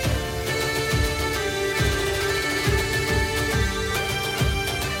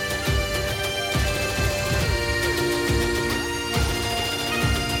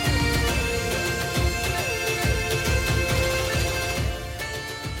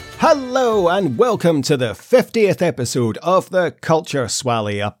Hello and welcome to the 50th episode of The Culture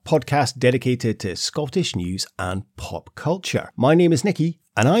Swally, a podcast dedicated to Scottish news and pop culture. My name is Nicky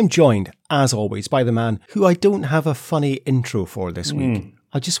and I'm joined, as always, by the man who I don't have a funny intro for this week.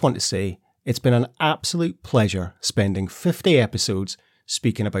 I just want to say it's been an absolute pleasure spending 50 episodes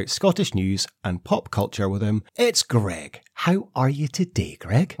speaking about Scottish news and pop culture with him. It's Greg. How are you today,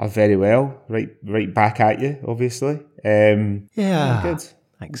 Greg? I'm very well. Right back at you, obviously. Yeah. Good.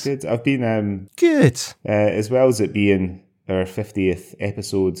 Thanks. Good. I've been Good. as well as it being our 50th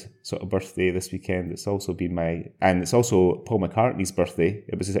episode sort of birthday this weekend. It's also been it's also Paul McCartney's birthday.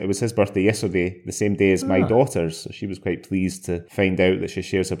 It was his birthday yesterday, the same day as my daughter's. So she was quite pleased to find out that she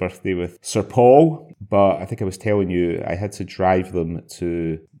shares a birthday with Sir Paul. But I think I was telling you I had to drive them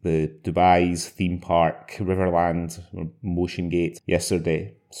to the Dubai's theme park, Riverland, or Motion Gate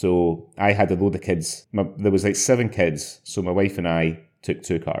yesterday. So I had a load of kids. There was like 7 kids. So my wife and I took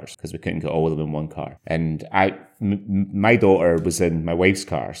 2 cars because we couldn't get all of them in one car. And my daughter was in my wife's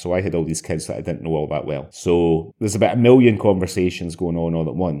car, so I had all these kids that I didn't know all that well. So there's about 1 million conversations going on all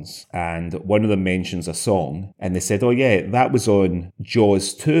at once. And one of them mentions a song, and they said, oh yeah, that was on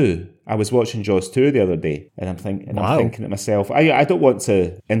Jaws 2. I was watching Jaws 2 the other day, and I'm thinking to myself, I don't want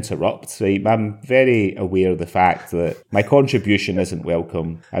to interrupt, right? I'm very aware of the fact that my contribution isn't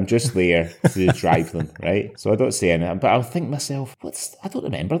welcome. I'm just there to drive them, right? So I don't say anything, but I'll think to myself, I don't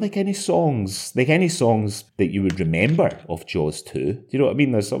remember any songs that you would remember of Jaws 2. Do you know what I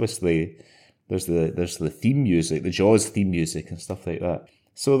mean? There's obviously, there's the theme music, the Jaws theme music and stuff like that.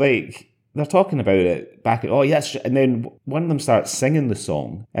 So they're talking about it back at, oh yes, and then one of them starts singing the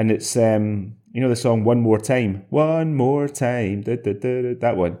song, and it's the song One More Time,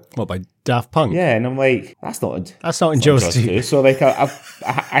 that one. What, by Daft Punk? Yeah, and I'm like, that's not in Jaws 2. So like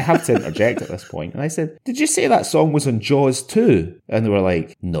I have to interject at this point, and I said, did you say that song was on Jaws 2? And they were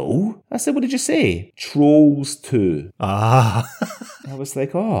like, no. I said, what did you say? Trolls 2. Ah. I was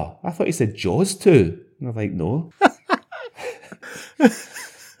like, oh, I thought you said Jaws 2. And I'm like, no.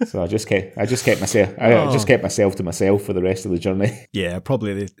 So I just kept myself to myself for the rest of the journey. Yeah,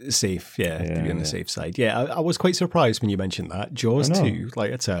 probably the safe. Yeah, to be on the safe side. Yeah, I was quite surprised when you mentioned that Jaws 2. Like,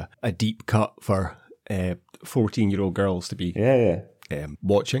 it's a deep cut for 14-year-old girls to be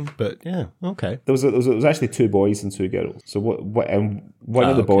watching. But yeah, okay. There was actually 2 boys and 2 girls. So one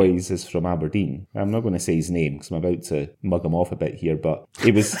of the boys is from Aberdeen. I'm not going to say his name because I'm about to mug him off a bit here. But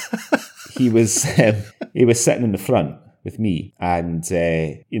he was sitting in the front with me, and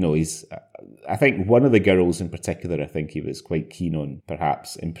I think one of the girls in particular, I think he was quite keen on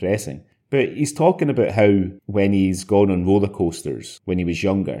perhaps impressing. But he's talking about how when he's gone on roller coasters when he was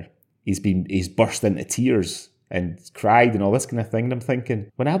younger, he's burst into tears and cried and all this kind of thing. And I'm thinking,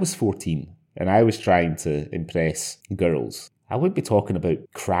 when I was 14 and I was trying to impress girls, I would be talking about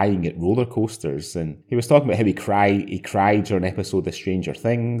crying at roller coasters. And he was talking about how he cried during an episode of Stranger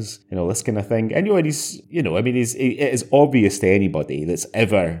Things and all this kind of thing. And it is obvious to anybody that's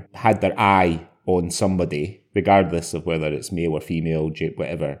ever had their eye on somebody, regardless of whether it's male or female,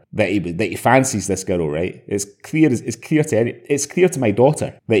 whatever, that he fancies this girl, right? It's clear to my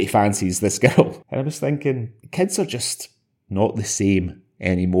daughter that he fancies this girl. And I was thinking, kids are just not the same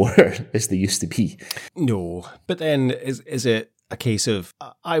anymore as they used to be. No, but then is it a case of,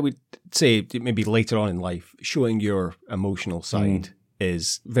 I would say maybe later on in life, showing your emotional side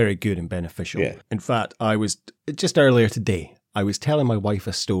is very good and beneficial. Yeah. In fact, I was just earlier today, I was telling my wife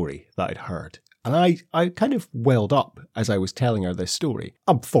a story that I'd heard, and I kind of welled up as I was telling her this story.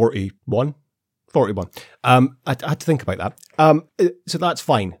 I'm 41. I had to think about that. So that's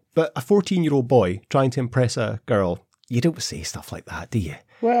fine. But a 14-year-old boy trying to impress a girl, you don't say stuff like that, do you?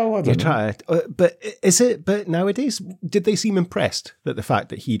 Well, I don't know. But nowadays, did they seem impressed that the fact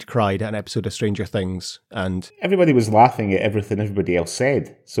that he'd cried at an episode of Stranger Things and... Everybody was laughing at everything everybody else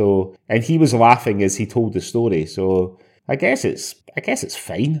said. So, and he was laughing as he told the story. So I guess it's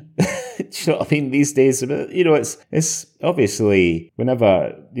fine. Do you know what I mean? These days, it's obviously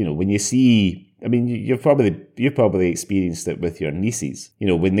whenever, when you see... I mean, you've probably experienced it with your nieces.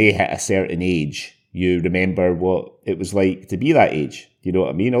 When they hit a certain age, you remember what it was like to be that age. You know what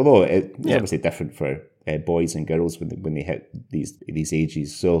I mean? Although it's obviously different for boys and girls when they hit these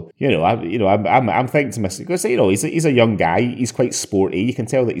ages. So I'm thinking to myself, because he's a young guy. He's quite sporty. You can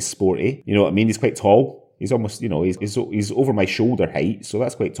tell that he's sporty. You know what I mean? He's quite tall. He's almost, he's over my shoulder height, so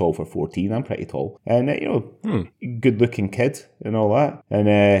that's quite tall for 14. I'm pretty tall. And, good-looking kid and all that. And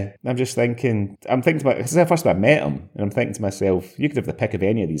I'm thinking about, this is the first time I met him, and I'm thinking to myself, you could have the pick of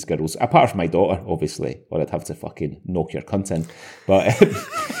any of these girls, apart from my daughter, obviously, or I'd have to fucking knock your cunt in. But,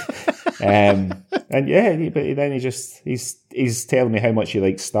 but then he's he's telling me how much he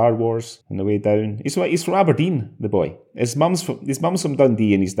likes Star Wars on the way down. He's from Aberdeen, the boy. His mum's from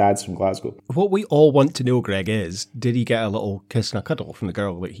Dundee and his dad's from Glasgow. What we all want to know, Greg, is did he get a little kiss and a cuddle from the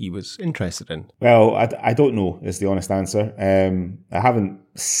girl that he was interested in? Well, I don't know is the honest answer. I haven't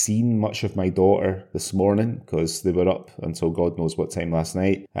seen much of my daughter this morning because they were up until God knows what time last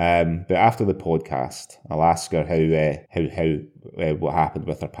night. But after the podcast, I'll ask her how what happened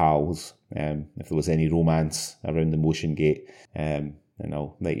with her pals, if there was any romance around the Motion Gate. And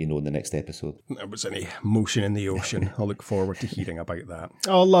I'll let you know in the next episode. If there was any motion in the ocean. I'll look forward to hearing about that.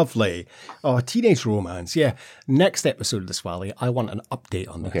 Oh, lovely. Oh, teenage romance. Yeah. Next episode of The Swally, I want an update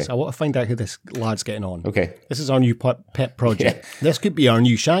on this. Okay. I want to find out how this lad's getting on. Okay. This is our new pet project. Yeah. This could be our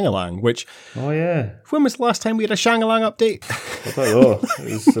new Shangalang, which... Oh, yeah. When was the last time we had a Shangalang update? I don't know.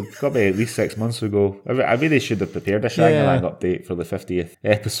 It was got to be at least 6 months ago. I really should have prepared a Shangalang update for the 50th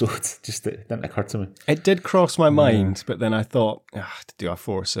episode. Just it didn't occur to me. It did cross my mind, but then I thought... do I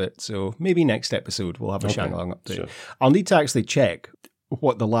force it? So maybe next episode we'll have a Shangalang update. Sure. I'll need to actually check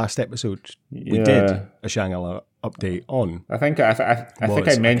what the last episode we did a Shangalang update on. I think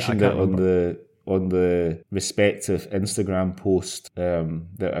I mentioned it on the respective Instagram post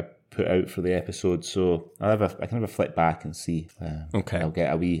that I put out for the episode. So I can have a flick back and see. Okay, I'll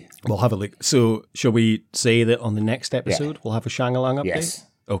get a wee. We'll have a look. So shall we say that on the next episode we'll have a Shangalang update? Yes.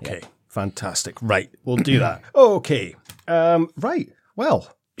 Okay. Yeah. Fantastic. Right, we'll do that. Okay. Right.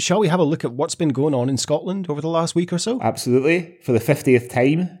 Well, shall we have a look at what's been going on in Scotland over the last week or so? Absolutely. For the 50th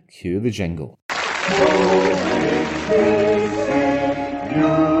time, cue the jingle.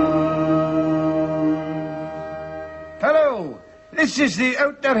 Hello, this is the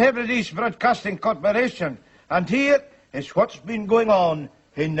Outer Hebrides Broadcasting Corporation, and here is what's been going on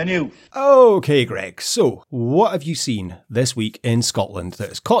in the news. Okay, Greg, so what have you seen this week in Scotland that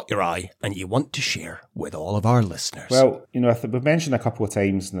has caught your eye and you want to share with all of our listeners? Well, we've mentioned a couple of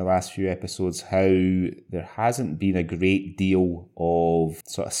times in the last few episodes how there hasn't been a great deal of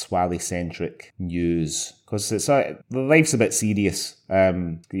sort of Swally-centric news because life's a bit serious, at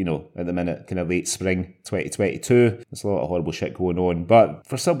the minute, kind of late spring 2022. There's a lot of horrible shit going on. But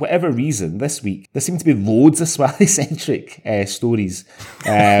for whatever reason, this week, there seem to be loads of Swally-centric stories.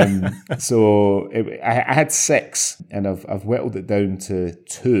 So I had 6, and I've whittled it down to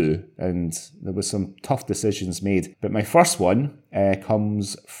 2, and there was some tough decisions made. But my first one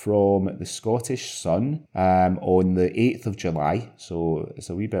comes from the Scottish Sun on the 8th of July. So it's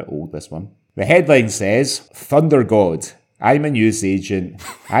a wee bit old, this one. The headline says, Thunder God, I'm a newsagent.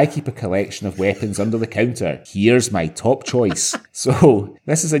 I keep a collection of weapons under the counter. Here's my top choice. So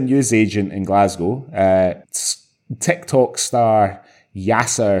this is a newsagent in Glasgow. TikTok star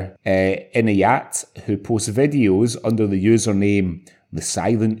Yasser Inayat, who posts videos under the username The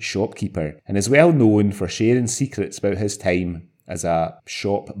Silent Shopkeeper, and is well known for sharing secrets about his time as a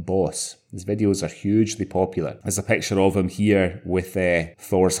shop boss. His videos are hugely popular. There's a picture of him here with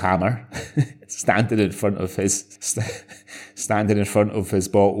Thor's hammer, standing in front of his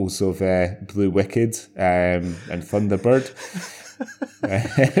bottles of Blue Wicked and Thunderbird.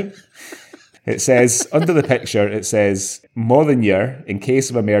 It says, under the picture, it says, Mothenyer, in case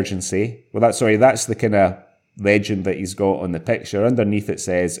of emergency. Well, that's the kind of legend that he's got on the picture. Underneath it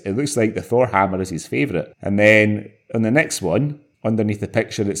says, it looks like the Thor hammer is his favourite. And then on the next one, underneath the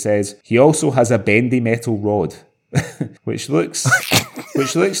picture, it says, he also has a bendy metal rod, which looks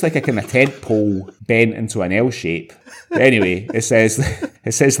like a kind of tent pole bent into an L shape. But anyway, it says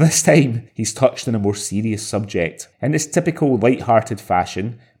this time he's touched on a more serious subject in his typical light-hearted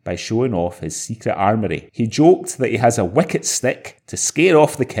fashion by showing off his secret armoury. He joked that he has a wicket stick to scare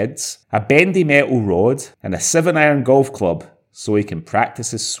off the kids, a bendy metal rod, and a 7-iron golf club so he can practice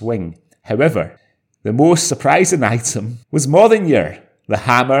his swing. However, the most surprising item was Mothenyer, the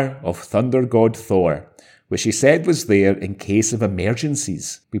hammer of Thunder God Thor, which he said was there in case of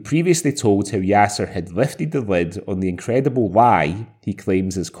emergencies. We previously told how Yasser had lifted the lid on the incredible lie he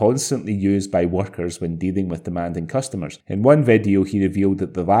claims is constantly used by workers when dealing with demanding customers. In one video, he revealed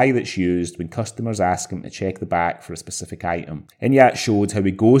that the lie that's used when customers ask him to check the back for a specific item. Inyat showed how he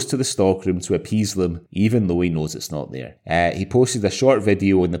goes to the stockroom to appease them, even though he knows it's not there. He posted a short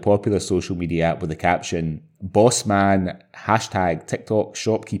video on the popular social media app with the caption, Bossman, hashtag TikTok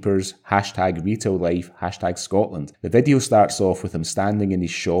shopkeepers, hashtag retail life, hashtag Scotland. The video starts off with him standing in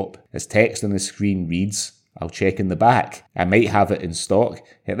his shop. His text on the screen reads, I'll check in the back. I might have it in stock.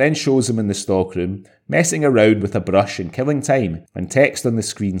 It then shows him in the stockroom, messing around with a brush and killing time. And text on the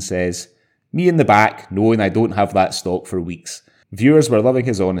screen says, me in the back, knowing I don't have that stock for weeks. Viewers were loving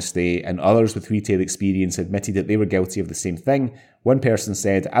his honesty, and others with retail experience admitted that they were guilty of the same thing. One person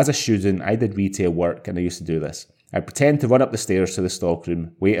said, as a student, I did retail work and I used to do this. I'd pretend to run up the stairs to the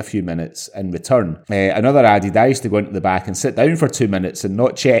stockroom, wait a few minutes, and return. Another added, I used to go into the back and sit down for 2 minutes and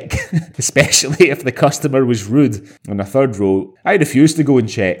not check, especially if the customer was rude. On the third row, I refused to go and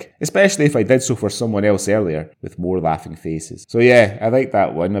check, especially if I did so for someone else earlier, with more laughing faces. So yeah, I like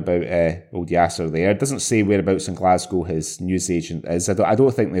that one about old Yasser there. It doesn't say whereabouts in Glasgow his newsagent is. I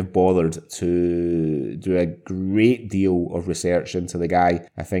don't think they've bothered to do a great deal of research into the guy.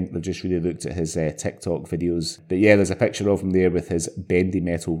 I think they've just really looked at his TikTok videos. But yeah, there's a picture of him there with his bendy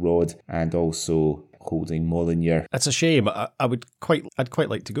metal rod and also holding Molyneux. That's a shame. I'd quite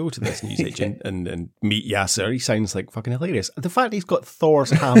like to go to this newsagent and meet Yasser. He sounds like fucking hilarious. The fact he's got Thor's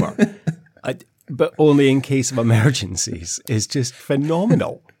hammer, but only in case of emergencies, is just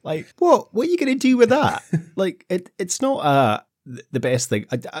phenomenal. Like, what are you going to do with that? Like, it's not the best thing.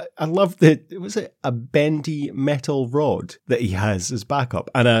 I love was it a bendy metal rod that he has as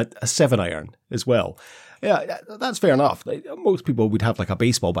backup, and a 7-iron as well. Yeah, that's fair enough. Like, most people would have like a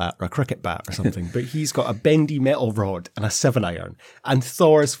baseball bat or a cricket bat or something, but he's got a bendy metal rod and a 7-iron and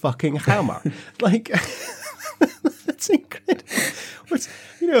Thor's fucking hammer. Like, that's incredible.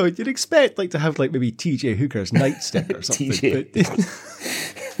 You'd expect like to have like maybe TJ Hooker's nightstick or something,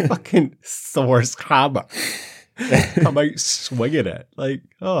 but fucking Thor's hammer. Come out swinging it. Like,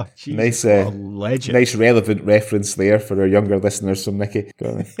 oh, Jesus, what a legend. Nice relevant reference there for our younger listeners from Nicky.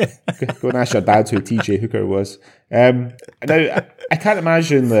 Go and ask your dad who TJ Hooker was. Now, I can't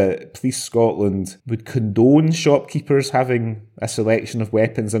imagine that Police Scotland would condone shopkeepers having a selection of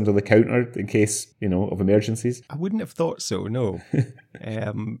weapons under the counter in case, of emergencies. I wouldn't have thought so, no.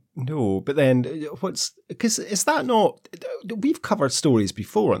 No, but then because is that not, we've covered stories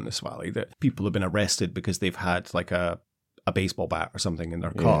before on this Valley that people have been arrested because they've had like a baseball bat or something in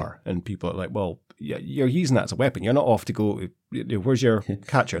their car, and people are like, well, yeah, you're using that as a weapon. You're not off to go, where's your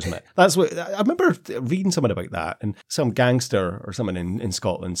catcher's mitt? That's what, I remember reading something about that, and some gangster or someone in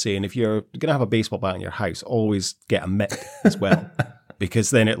Scotland saying, if you're going to have a baseball bat in your house, always get a mitt as well.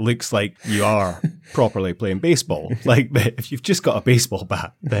 Because then it looks like you are properly playing baseball. Like, but if you've just got a baseball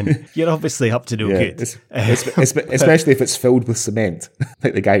bat, then you're obviously up to no good. Especially if it's filled with cement,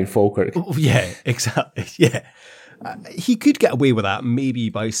 like the guy in Falkirk. Yeah, exactly. Yeah. He could get away with that maybe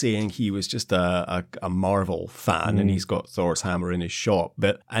by saying he was just a Marvel fan and he's got Thor's hammer in his shop,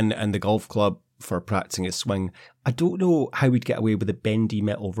 but and the golf club for practicing his swing. I don't know how we'd get away with a bendy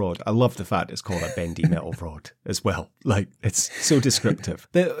metal rod. I love the fact it's called a bendy metal rod as well. Like, it's so descriptive.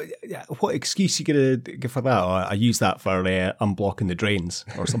 What excuse are you going to give for that? Oh, I use that for unblocking the drains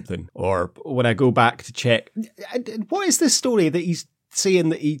or something. Or when I go back to check. What is this story that he's saying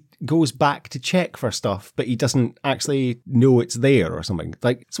that he goes back to check for stuff, but he doesn't actually know it's there or something?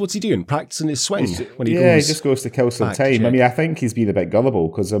 Like, so what's he doing? Practicing his swing when he goes? Yeah, he just goes to kill some time. I mean, I think he's been a bit gullible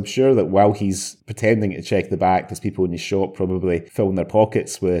because I'm sure that while he's pretending to check the back, there's people in his shop probably filling their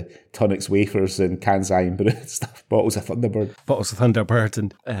pockets with Tunnocks wafers and Kanzai and stuff, bottles of Thunderbird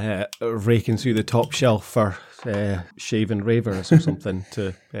and raking through the top shelf for shaven ravers or something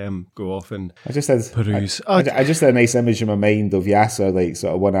to go off and peruse. I just had a nice image in my mind of Yasser, like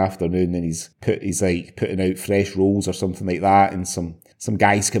sort of one afternoon, and he's like putting out fresh rolls or something like that, and some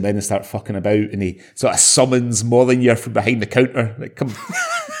guys come in and start fucking about, and he sort of summons Molyneux from behind the counter, like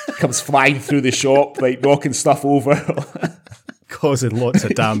comes flying through the shop, like knocking stuff over. Causing lots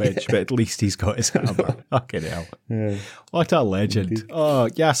of damage, but at least he's got his hammer. Fucking hell. Yeah. What a legend. Indeed. Oh,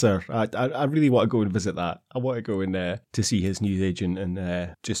 Yasser. I really want to go and visit that. I want to go in to see his newsagent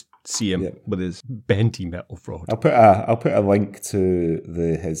and just see him with his bendy metal rod. I'll put a link to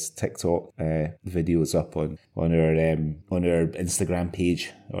his TikTok videos up on our Instagram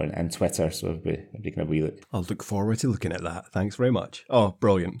page and Twitter, so everybody can have a wee look. I'll look forward to looking at that. Thanks very much. Oh,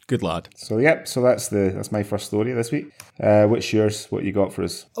 brilliant. Good lad. So that's my first story this week. What's yours? What you got for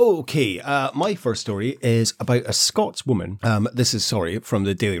us? Okay, my first story is about a Scotswoman. This is from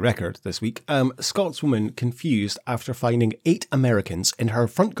the Daily Record this week. Scotswoman confused after finding 8 Americans in her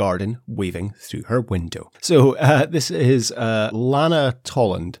front garden waving through her window. So this is Lana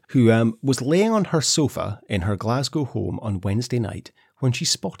Tolland, who was laying on her sofa in her Glasgow home on Wednesday night when she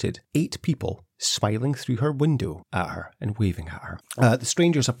spotted 8 people smiling through her window at her and waving at her. The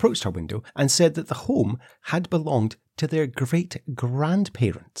strangers approached her window and said that the home had belonged to their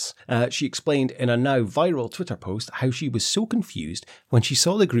great-grandparents. She explained in a now viral Twitter post how she was so confused when she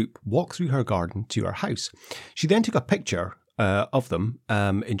saw the group walk through her garden to her house. She then took a picture of them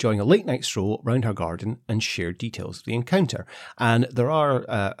enjoying a late night stroll around her garden and shared details of the encounter. And there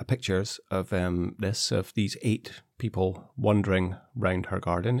are pictures of these 8 people wandering round her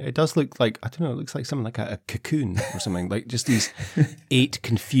garden. It does look like, I don't know, it looks like something like a cocoon or something, like just these 8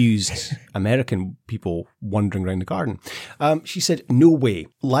 confused American people wandering around the garden. She said, no way,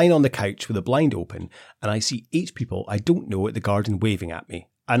 lying on the couch with the blind open, and I see 8 people I don't know at the garden waving at me.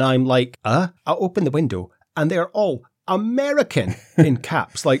 And I'm like, I open the window and they're all American in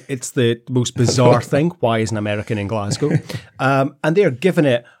caps. Like, it's the most bizarre thing. Why is an American in Glasgow? And they're giving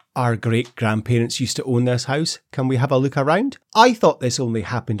it, our great-grandparents used to own this house. Can we have a look around? I thought this only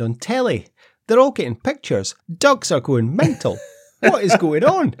happened on telly. They're all getting pictures. Dogs are going mental. What is going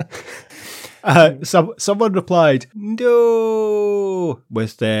on? Someone replied, no,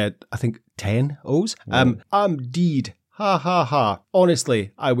 with, I think, 10 O's. I'm deed. Ha, ha, ha.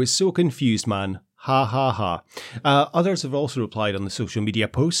 Honestly, I was so confused, man. Ha, ha, ha. Others have also replied on the social media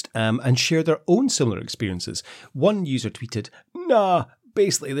post and shared their own similar experiences. One user tweeted, nah,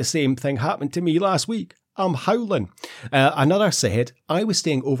 basically the same thing happened to me last week. I'm howling. Another said, I was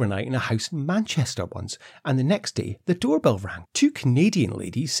staying overnight in a house in Manchester once, and the next day the doorbell rang. 2 Canadian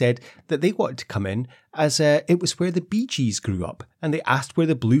ladies said that they wanted to come in as it was where the Bee Gees grew up, and they asked where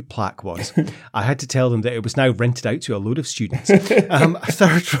the blue plaque was. I had to tell them that it was now rented out to a load of students. A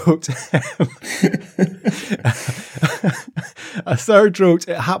third wrote,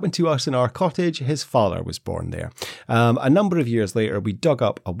 it happened to us in our cottage. His father was born there. A number of years later, we dug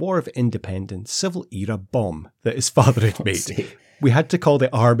up a War of Independence civil era bomb that his father had made. We had to call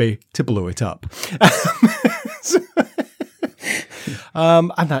the army to blow it up.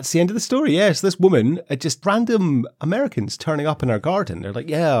 And that's the end of the story. Yes, this woman, just random Americans turning up in her garden. They're like,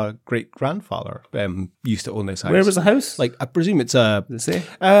 yeah, our great grandfather used to own this house. Where was the house? Like, I presume it's a. Does it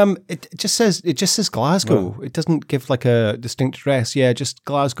say? It just says Glasgow. Oh. It doesn't give like a distinct address. Yeah, just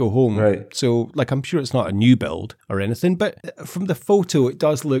Glasgow home. Right. So, like, I'm sure it's not a new build or anything, but from the photo, it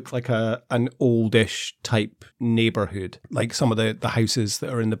does look like an oldish type neighborhood. Like some of the houses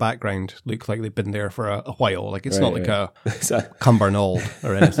that are in the background look like they've been there for a while. Like, it's not like a Cumbernauld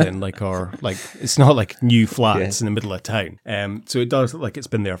or anything, it's not like new flats in the middle of town. So it does look like it's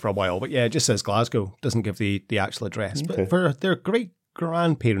been there for a while. But yeah, it just says Glasgow, doesn't give the actual address. Okay. But for their great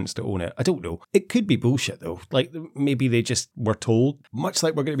grandparents to own it, I don't know. It could be bullshit though. Like, maybe they just were told, much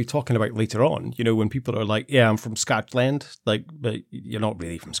like we're going to be talking about later on, you know, when people are like, yeah, I'm from Scotland, like, but you're not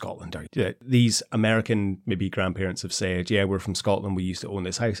really from Scotland, are you? Yeah, these American maybe grandparents have said, yeah, we're from Scotland, we used to own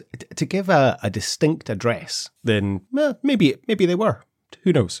this house. To give a distinct address, then maybe they were.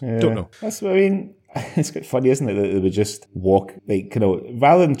 Who knows? Yeah, don't know. That's what I mean. It's quite funny, isn't it, that they would just walk, like, you know,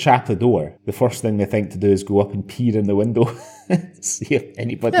 rather than trap the door, the first thing they think to do is go up and peer in the window, see if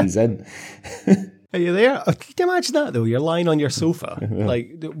anybody's in. Are you there? Can you imagine that, though? You're lying on your sofa,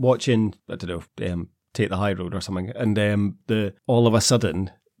 like, watching, I don't know, Take the High Road or something, and all of a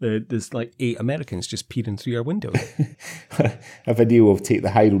sudden, there's like 8 Americans just peering through your window. A video of Take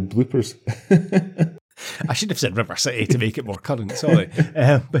the High Road bloopers. I should have said River City to make it more current, sorry.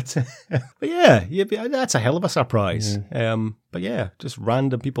 But yeah, that's a hell of a surprise. Yeah. But yeah, just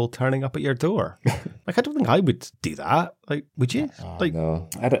random people turning up at your door. Like, I don't think I would do that. Like, would you? No.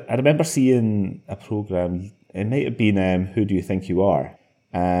 I remember seeing a programme, it might have been Who Do You Think You Are?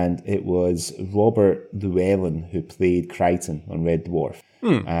 And it was Robert Llewellyn who played Crichton on Red Dwarf.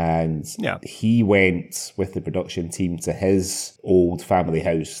 And he went with the production team to his old family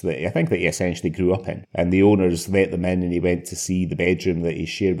house that I think that he essentially grew up in. And the owners let them in, and he went to see the bedroom that he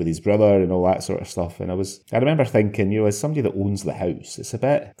shared with his brother and all that sort of stuff. And I remember thinking, you know, as somebody that owns the house, it's a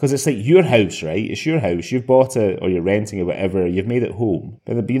bit, because it's like your house, right? It's your house. You've bought it, or you're renting it, whatever. You've made it home.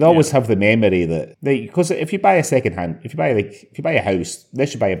 But you'd always have the memory that, because if you buy a secondhand, if you buy a house,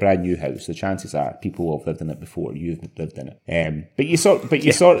 unless you buy a brand new house, the chances are people have lived in it before. You've lived in it. But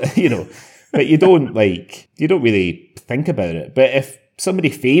you don't really think about it. But if somebody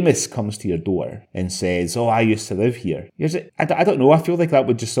famous comes to your door and says, "Oh, I used to live here," I don't know. I feel like that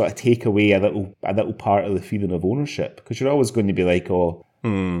would just sort of take away a little part of the feeling of ownership, because you're always going to be like, "Oh,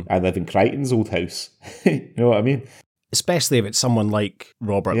 I live in Crichton's old house." You know what I mean? Especially if it's someone like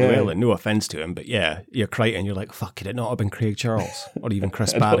Robert Llewellyn, no offence to him, but yeah, you're Crichton, you're like, fuck, could it not have been Craig Charles or even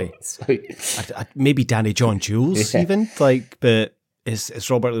Chris Barry? Maybe Danny John Jules even, like, but is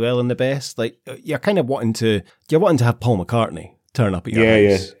Robert Llewellyn the best? Like, you're kind of wanting to have Paul McCartney turn up at your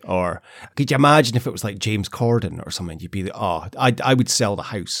house. Yeah. Or could you imagine if it was like James Corden or something? You'd be like, I would sell the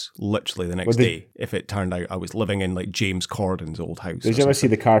house literally the next day if it turned out I was living in like James Corden's old house. Did you ever see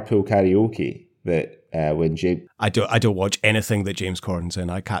the Carpool Karaoke that when James... I don't watch anything that James Corden's in.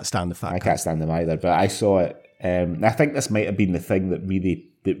 I can't stand the fact. I can't stand them either, but I saw it. I think this might have been the thing that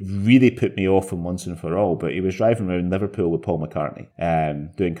really that really put me off him once and for all. But he was driving around Liverpool with Paul McCartney,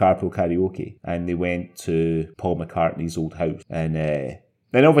 doing carpool karaoke, and they went to Paul McCartney's old house, and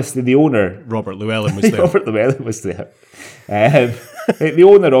then obviously the owner, Robert Llewellyn, was there. Robert Llewellyn was there. The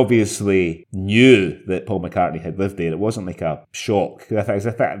owner obviously knew that Paul McCartney had lived there. It wasn't like a shock. I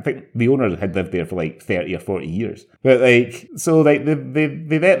think the owner had lived there for like 30 or 40 years. But they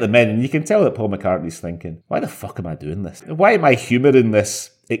let them in, and you can tell that Paul McCartney's thinking, why the fuck am I doing this? Why am I humouring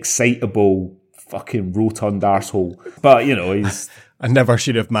this excitable fucking rotund arsehole? But, he's... I never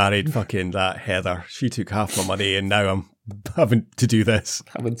should have married fucking that Heather. She took half my money, and now I'm having to do this.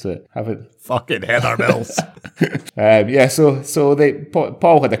 Fucking Heather Mills. So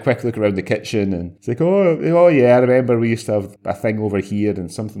Paul had a quick look around the kitchen, and it's like, oh yeah, I remember we used to have a thing over here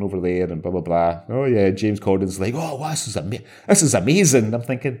and something over there and blah blah blah. Oh yeah, James Corden's like, oh wow, this is amazing. And I'm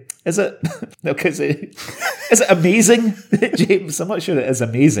thinking, is it? No, is it amazing, James? I'm not sure it is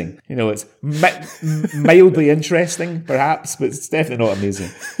amazing. It's mildly interesting, perhaps, but it's definitely not amazing.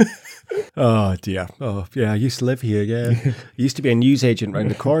 Oh dear. Oh yeah, I used to live here, yeah. I used to be a newsagent round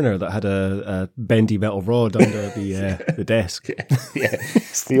the corner that had a bendy metal rod under the desk. Yeah.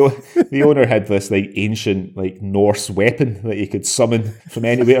 The owner had this like ancient like Norse weapon that you could summon from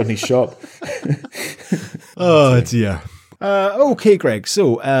anywhere in his shop. Oh dear. Okay, Greg,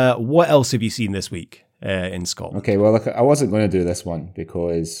 so what else have you seen this week in Scotland? Okay, well look, I wasn't going to do this one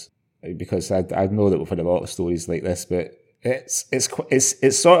because I know that we've had a lot of stories like this, but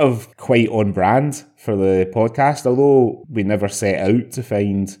it's sort of quite on brand for the podcast, although we never set out to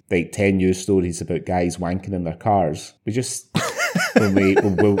find like 10 news stories about guys wanking in their cars. We just when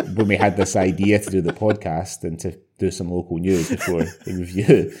we had this idea to do the podcast and to do some local news before the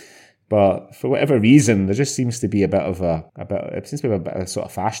review. But for whatever reason, there just seems to be a bit of a sort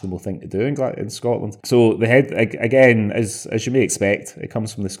of fashionable thing to do in Scotland. So the head, again, as you may expect, it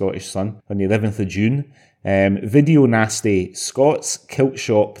comes from the Scottish Sun on the 11th of June. Video nasty, Scots kilt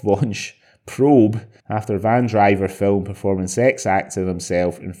shop launch probe after van driver filmed performing sex acts on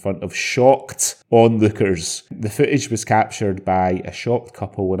himself in front of shocked onlookers. The footage was captured by a shocked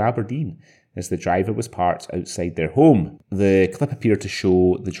couple in Aberdeen as the driver was parked outside their home. The clip appeared to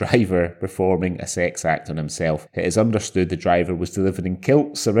show the driver performing a sex act on himself. It is understood the driver was delivering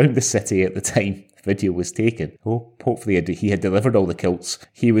kilts around the city at the time the video was taken. Hopefully he had delivered all the kilts.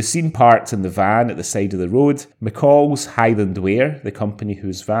 He was seen parked in the van at the side of the road. McCall's Highland Wear, the company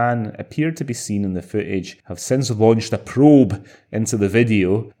whose van appeared to be seen in the footage, have since launched a probe into the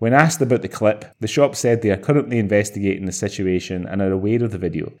video. When asked about the clip, the shop said they are currently investigating the situation and are aware of the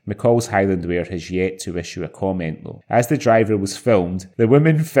video. McCall's Highland Wear has yet to issue a comment though. As the driver was filmed, the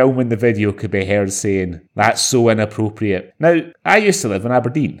women filming the video could be heard saying, "That's so inappropriate." Now, I used to live in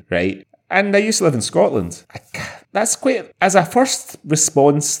Aberdeen, right? And I used to live in Scotland. That's quite, as a first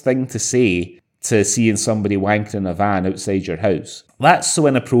response thing to say to seeing somebody wanking in a van outside your house, that's so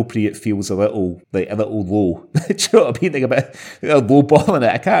inappropriate feels a little low. Do you know what I mean? Like a bit low balling it.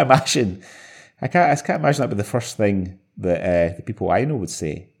 I can't imagine that'd be the first thing that the people I know would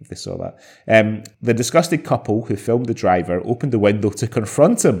say if they saw that. The disgusted couple who filmed the driver opened the window to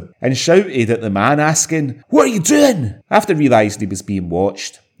confront him and shouted at the man, asking, "What are you doing?" After realising he was being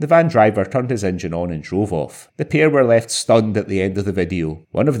watched, the van driver turned his engine on and drove off. The pair were left stunned at the end of the video.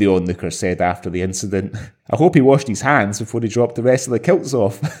 One of the onlookers said after the incident, "I hope he washed his hands before he dropped the rest of the kilts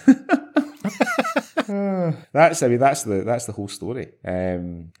off." That's the whole story.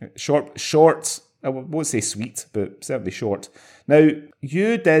 Short. I won't say sweet, but certainly short. Now,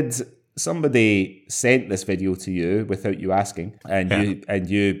 somebody sent this video to you without you asking, and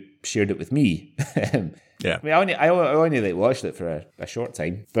you shared it with me. Yeah. I mean, I only watched it for a short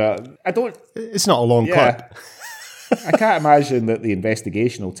time, but I don't... It's not a long clip. I can't imagine that the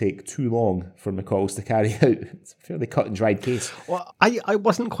investigation will take too long for McCall's to carry out. It's a fairly cut and dried case. Well, I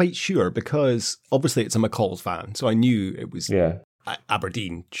wasn't quite sure because obviously it's a McCall's van, so I knew it was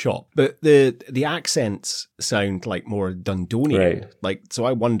Aberdeen shop. But the accents sound like more Dundonian. Right. Like, so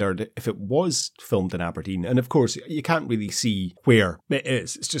I wondered if it was filmed in Aberdeen. And of course, you can't really see where it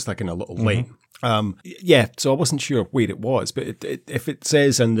is. It's just like in a little lane. So I wasn't sure where it was, but if it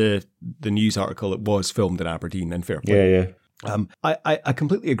says in the news article it was filmed in Aberdeen, then fair play. Yeah. I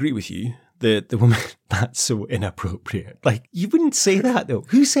completely agree with you. The woman, that's so inappropriate. Like, you wouldn't say that though.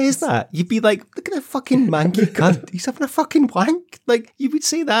 Who says that? You'd be like, look at that fucking manky cunt. He's having a fucking wank. Like, you would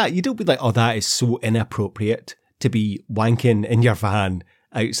say that. You don't be like, oh, that is so inappropriate to be wanking in your van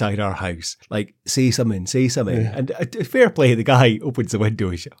outside our house. Like, say something. Yeah. And fair play, the guy opens the window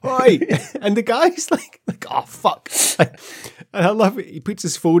and shit, "Oi!" And the guy's like, oh, fuck. Like, and I love it. He puts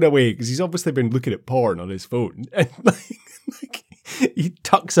his phone away because he's obviously been looking at porn on his phone. And he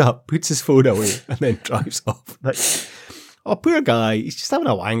tucks up, puts his phone away, and then drives off. Like, oh, poor guy. He's just having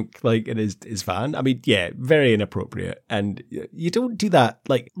a wank, like, in his van. I mean, yeah, very inappropriate. And you don't do that,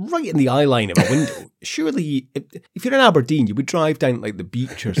 like, right in the eye line of a window. Surely, if you're in Aberdeen, you would drive down, like, the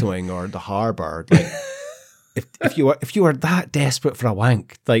beach or something, or the harbour. Like, if you were that desperate for a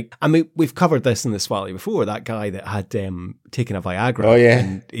wank, like, I mean, we've covered this in the Swally before. That guy that had taken a Viagra. Oh yeah,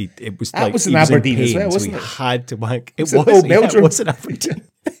 and it was that like was in Aberdeen pain, as well, wasn't so it? He had to wank. It was Old Meldrum. it was in Aberdeen.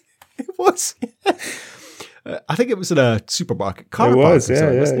 It was. I think it was in a supermarket car park. Was, or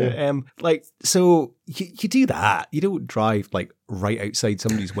something, wasn't yeah. it? Like, so you do that. You don't drive like right outside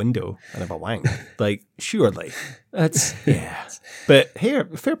somebody's window and have a wank. Like, surely. That's, yeah. But here,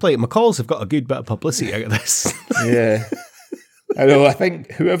 fair play. McCall's have got a good bit of publicity out of this. Yeah. I know, I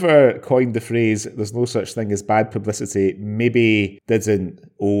think whoever coined the phrase, there's no such thing as bad publicity, maybe didn't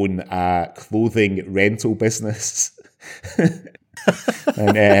own a clothing rental business.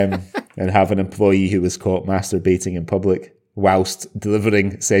 and have an employee who was caught masturbating in public whilst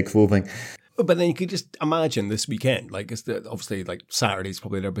delivering said clothing. But then you could just imagine this weekend, like obviously like Saturday's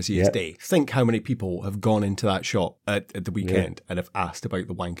probably their busiest day. Think how many people have gone into that shop at the weekend and have asked about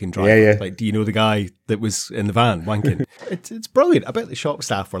the wanking driver. Yeah. Like, do you know the guy that was in the van wanking? It's brilliant. I bet the shop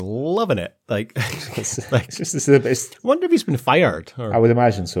staff were loving it. Like, I wonder if he's been fired. Or... I would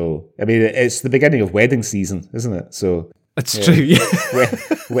imagine so. I mean, it's the beginning of wedding season, isn't it? So it's true, yeah.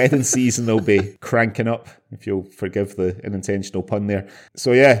 Wedding season will be cranking up, if you'll forgive the unintentional pun there.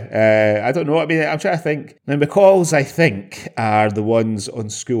 So yeah, I don't know. I mean, I'm trying to think. Now, McCall's, I think, are the ones on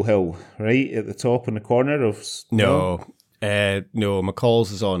School Hill, right? At the top in the corner of... No,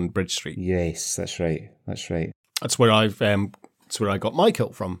 McCall's is on Bridge Street. Yes, that's right. That's where I got my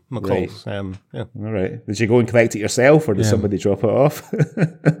kilt from, McCall's. Right. Yeah. All right. Did you go and collect it yourself, or did somebody drop it off?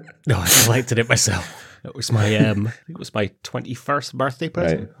 No, I collected it myself. It was my I think it was my 21st birthday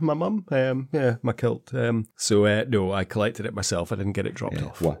present from my mum. My kilt. No, I collected it myself. I didn't get it dropped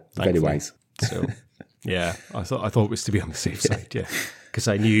off. Well, very wise. So yeah, I thought it was to be on the safe side. Yeah, because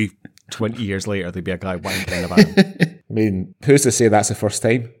I knew 20 years later there'd be a guy wanking in a van. I mean, who's to say that's the first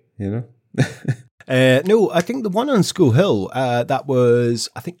time? You know. No, I think the one on School Hill, that was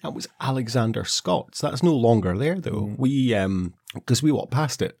Alexander Scott's. That's no longer there though. We because we walked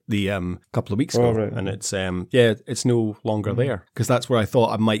past it the couple of weeks ago, and it's it's no longer there, because that's where I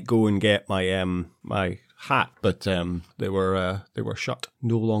thought I might go and get my my hat, but they were shut.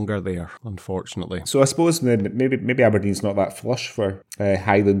 No longer there, unfortunately. So I suppose maybe Aberdeen's not that flush for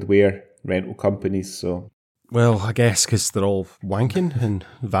Highland wear rental companies. So. Well, I guess because they're all wanking in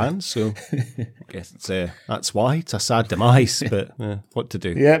vans, so I guess that's why. It's a sad demise, but what to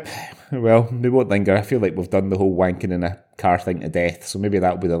do? Yep. Well, we won't linger. I feel like we've done the whole wanking in a car thing to death, so maybe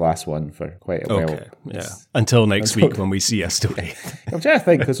that'll be the last one for quite a while. Okay, yeah. Until next week when we see a story. I'm trying to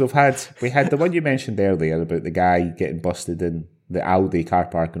think, because we had the one you mentioned earlier about the guy getting busted in the Aldi car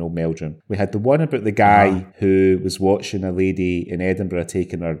park in Old Meldrum. We had the one about the guy who was watching a lady in Edinburgh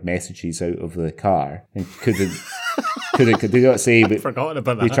taking her messages out of the car and couldn't could not say, but forgotten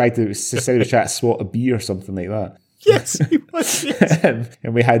about that. He tried to say he was trying to swat a bee or something like that. Yes, he was. Yes.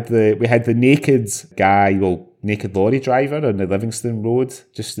 And we had the naked guy, naked lorry driver on the Livingston Road,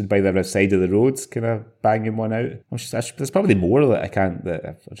 just by the side of the road, kind of banging one out. There's probably more that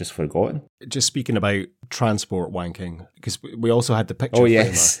I've just forgotten. Just speaking about transport wanking, because we also had the picture. Oh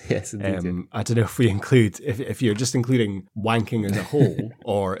yes, yes, indeed. I don't know if we include if you're just including wanking as a whole,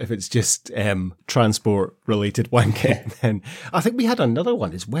 or if it's just transport related wanking. Then I think we had another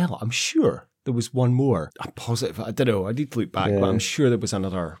one as well. I'm sure. There was one more. I'm positive. I don't know. I need to look back, but I'm sure there was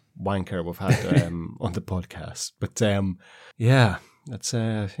another wanker we've had on the podcast. But that's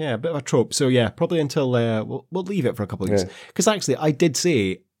a bit of a trope. So yeah, probably until we'll leave it for a couple of years. Because actually, I did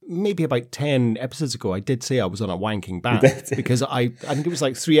say maybe about 10 episodes ago, I did say I was on a wanking ban, because I think it was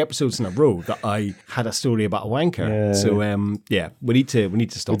like 3 episodes in a row that I had a story about a wanker. Yeah. So we need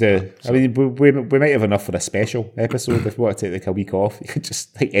to stop. We do. That, so. I mean, we might have enough for a special episode if we want to take like a week off. You could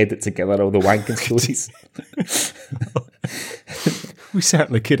just edit together all the wanking stories. We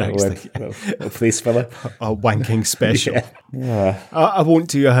certainly could, actually. A place filler. A wanking special. Yeah. I won't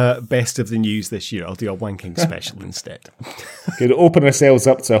do a best of the news this year. I'll do a wanking special instead. Could open ourselves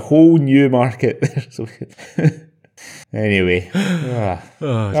up to a whole new market. Anyway.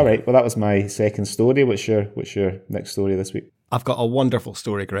 All right. Well, that was my second story. What's your next story this week? I've got a wonderful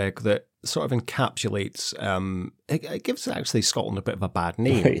story, Greg, that sort of encapsulates, it gives actually Scotland a bit of a bad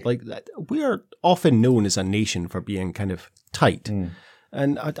name. Right. Like, we're often known as a nation for being kind of tight.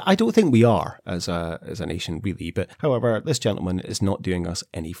 And I don't think we are as a nation, really. But however, this gentleman is not doing us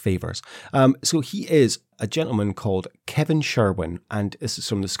any favours. So he is a gentleman called Kevin Sherwin, and this is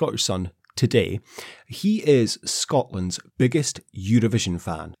from the Scottish Sun today. He is Scotland's biggest Eurovision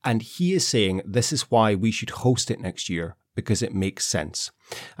fan, and he is saying this is why we should host it next year, because it makes sense.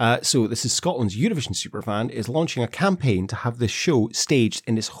 So this is Scotland's Eurovision superfan is launching a campaign to have the show staged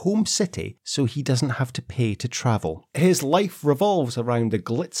in his home city so he doesn't have to pay to travel. His life revolves around the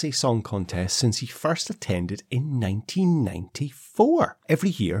Glitzy Song Contest since he first attended in 1994.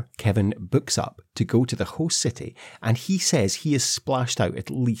 Every year, Kevin books up to go to the host city, and he says he has splashed out at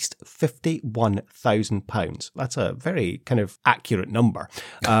least £51,000. That's a very kind of accurate number,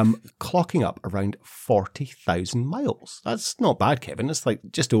 clocking up around 40,000 miles. That's not bad, Kevin. It's like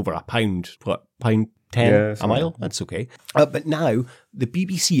just over £1, £1.10 a mile. That's okay. But now the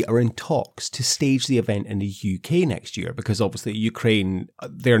BBC are in talks to stage the event in the UK next year, because obviously Ukraine,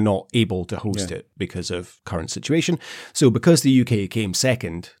 they're not able to host it because of current situation. So because the UK came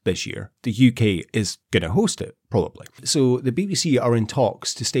second this year, the UK is going to host it, probably. So the BBC are in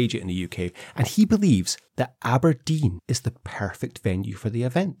talks to stage it in the UK, and he believes that Aberdeen is the perfect venue for the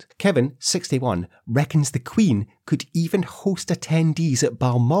event. Kevin, 61, reckons the Queen could even host attendees at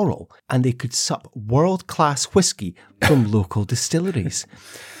Balmoral, and they could sup world-class whiskey from local distilleries.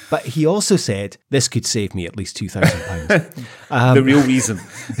 But he also said, this could save me at least £2,000. The real reason.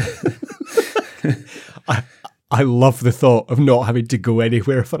 I love the thought of not having to go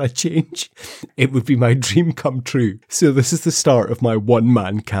anywhere for a change. It would be my dream come true. So this is the start of my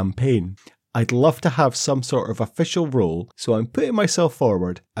one-man campaign. I'd love to have some sort of official role, so I'm putting myself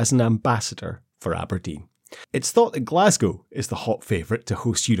forward as an ambassador for Aberdeen. It's thought that Glasgow is the hot favourite to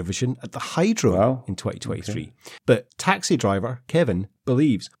host Eurovision at the Hydro in 2023. Okay. But taxi driver Kevin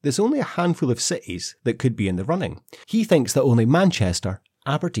believes there's only a handful of cities that could be in the running. He thinks that only Manchester,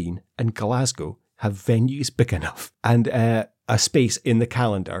 Aberdeen and Glasgow have venues big enough and a space in the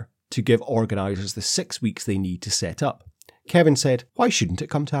calendar to give organisers the 6 weeks they need to set up. Kevin said, why shouldn't it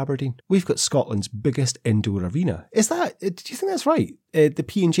come to Aberdeen? We've got Scotland's biggest indoor arena. Is that, do you think that's right? The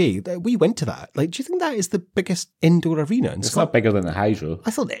P&J, we went to that. Like, do you think that is the biggest indoor arena in Scotland? It's not bigger than the Hydro.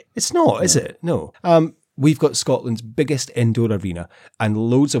 I thought it's not, is it? No. We've got Scotland's biggest indoor arena and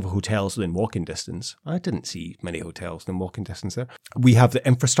loads of hotels within walking distance. I didn't see many hotels within walking distance there. We have the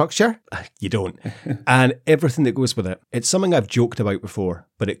infrastructure. You don't. And everything that goes with it. It's something I've joked about before,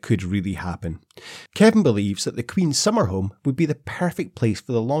 but it could really happen. Kevin believes that the Queen's summer home would be the perfect place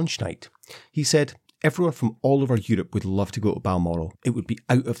for the launch night. He said, everyone from all over Europe would love to go to Balmoral. It would be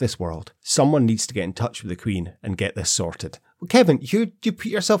out of this world. Someone needs to get in touch with the Queen and get this sorted. Well, Kevin, you put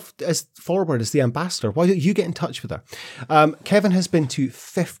yourself as forward as the ambassador. Why don't you get in touch with her? Kevin has been to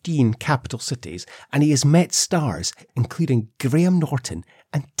 15 capital cities, and he has met stars, including Graham Norton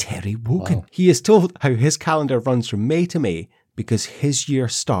and Terry Wogan. Wow. He is told how his calendar runs from May to May because his year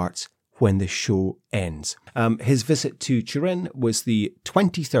starts when the show ends. His visit to Turin was the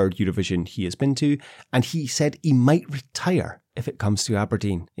 23rd Eurovision he has been to, and he said he might retire if it comes to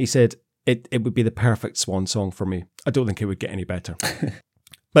Aberdeen. He said, it would be the perfect swan song for me. I don't think it would get any better.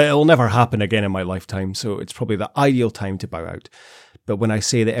 But it will never happen again in my lifetime, so it's probably the ideal time to bow out. But when I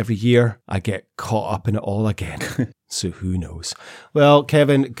say that every year, I get caught up in it all again. So who knows? Well,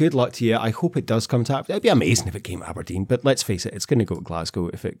 Kevin, good luck to you. I hope it does come to Aberdeen. It'd be amazing if it came to Aberdeen, but let's face it, it's going to go to Glasgow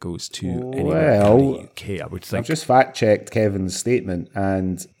if it goes to anywhere in the UK, I would think. I've just fact-checked Kevin's statement,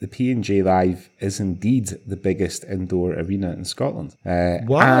 and the P&J Live is indeed the biggest indoor arena in Scotland.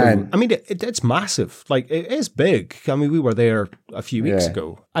 Wow. I mean, it's massive. Like, it is big. I mean, we were there a few weeks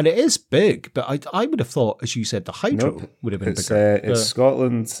ago, and it is big, but I would have thought, as you said, the Hydro would have been bigger. It's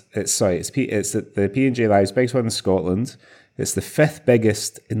Scotland. It's the P&J Live's biggest one in Scotland. It's the 5th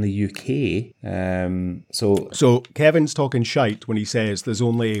biggest in the UK. So Kevin's talking shite when he says there's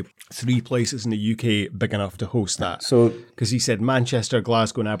only 3 places in the UK big enough to host that. So because he said Manchester,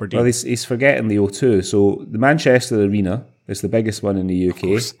 Glasgow and Aberdeen. Well, he's forgetting the O2. So the Manchester Arena is the biggest one in the UK.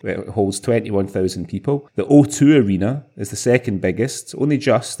 It holds 21,000 people. The O2 Arena is the second biggest, only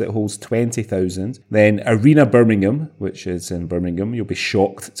just. It holds 20,000. Then Arena Birmingham, which is in Birmingham, you'll be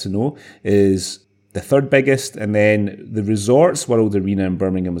shocked to know, is the 3rd biggest, and then the Resorts World Arena in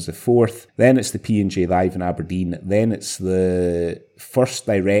Birmingham is the 4th. Then it's the P&J Live in Aberdeen. Then it's the First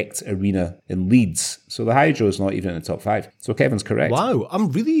Direct Arena in Leeds. So the Hydro is not even in the top 5. So Kevin's correct. Wow,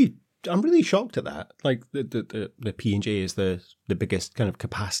 I'm really shocked at that. Like the P&J is the biggest kind of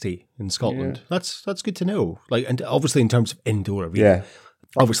capacity in Scotland. Yeah. That's good to know. Like, and obviously in terms of indoor arena. Yeah.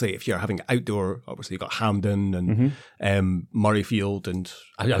 obviously, if you're having outdoor, obviously you've got Hampden and Murrayfield and,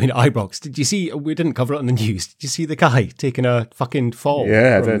 I mean, Ibrox. Did you see, we didn't cover it on the news, did you see the guy taking a fucking fall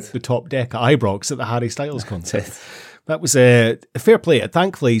from the top deck at Ibrox at the Harry Styles concert? That was a fair play.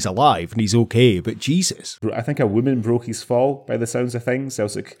 Thankfully, he's alive and he's okay, but Jesus. I think a woman broke his fall by the sounds of things,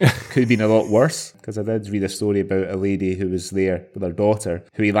 else it could have been a lot worse, because I did read a story about a lady who was there with her daughter,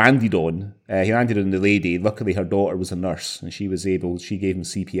 who he landed on. He landed on the lady. Luckily, her daughter was a nurse, and she gave him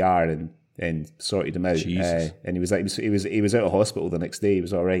CPR and sorted him out. And he was out of hospital the next day. He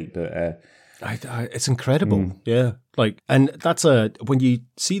was all right, but... it's incredible, yeah. Like, and that's when you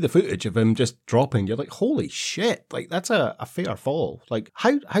see the footage of him just dropping, you're like, holy shit! Like, that's a fair fall. Like,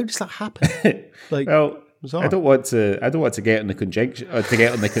 how does that happen? Like, well, bizarre. I don't want to get on the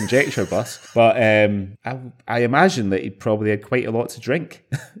conjecture bus, but I imagine that he probably had quite a lot to drink.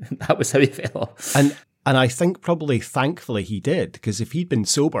 That was how he fell. And I think probably, thankfully, he did, because if he'd been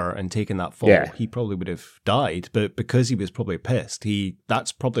sober and taken that fall, he probably would have died. But because he was probably pissed,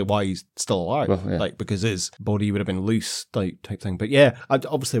 that's probably why he's still alive. Well, like, because his body would have been loose, like, type thing. But yeah,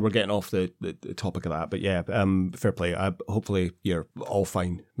 obviously we're getting off the topic of that. But yeah, fair play. Hopefully you're all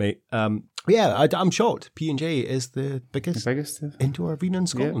fine, mate. Yeah, I'm shocked. P&J is the biggest indoor arena in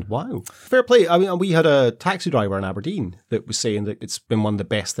Scotland. Yeah. Wow. Fair play. I mean, we had a taxi driver in Aberdeen that was saying that it's been one of the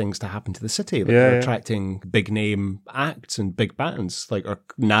best things to happen to the city. That they're attracting big name acts and big bands, like, are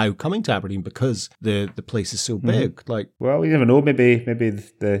now coming to Aberdeen because the place is so big. Like, well, you never know. Maybe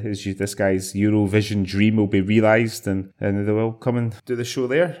this guy's Eurovision dream will be realised, and they will come and do the show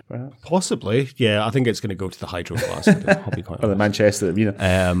there. Perhaps. Possibly. Yeah, I think it's going to go to the Hydro Glass. I'll be quite or the Manchester Arena.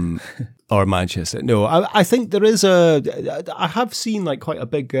 Or Manchester. No, I think there is I have seen like quite a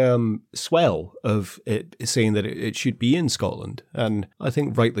big swell of it saying that it should be in Scotland. And I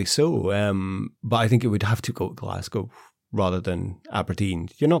think rightly so. But I think it would have to go to Glasgow rather than Aberdeen.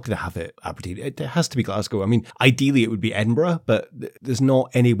 You're not going to have it Aberdeen. It has to be Glasgow. I mean, ideally it would be Edinburgh, but there's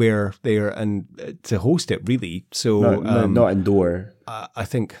not anywhere there and to host it really. So not indoor. I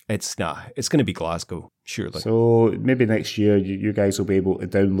think it's going to be Glasgow, surely. So maybe next year you guys will be able to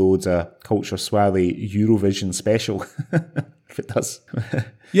download a Culture Swally Eurovision special if it does.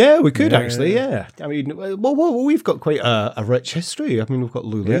 Yeah, we could actually. Yeah, I mean, well, we've got quite a rich history. I mean, we've got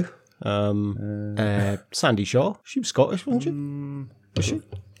Lulu, Sandy Shaw. She was Scottish, wasn't she? Was she?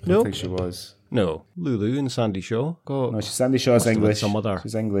 No, I think she was. No, Lulu and Sandy Shaw. No, Sandy Shaw's English.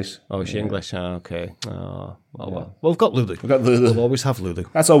 She's English. Oh, is she English? Okay. Well, we've got Lulu. We'll always have Lulu.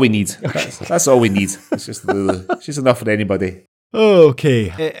 That's all we need. That's all we need. It's just Lulu. She's enough for anybody. Okay.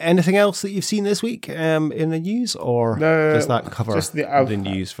 Anything else that you've seen this week in the news, or does that cover the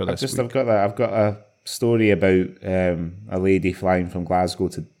news for this week? I've got a story about a lady flying from Glasgow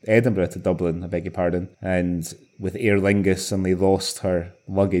to Edinburgh to Dublin, I beg your pardon, and with Aer Lingus suddenly lost her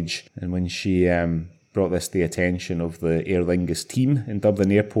luggage, and when she brought this to the attention of the Aer Lingus team in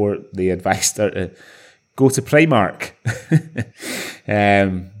Dublin Airport, they advised her to go to Primark.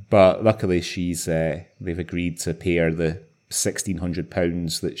 But luckily they've agreed to pay her the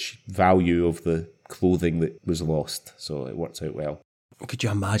 £1,600 value of the clothing that was lost, so it worked out well. Could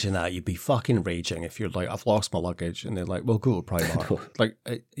you imagine that? You'd be fucking raging if you're like, I've lost my luggage, and they're like, well, go to Primark. Like,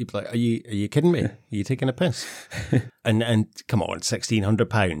 you'd be like, are you kidding me? Are you taking a piss? and come on,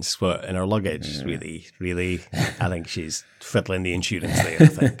 £1,600 for in her luggage? Yeah. Really? I think she's fiddling the insurance there, I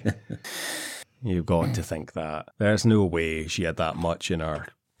think. You've got to think that. There's no way she had that much in her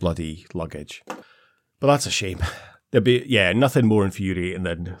bloody luggage. But that's a shame. There'd be, nothing more infuriating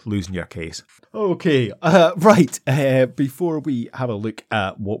than losing your case. Okay, right. Before we have a look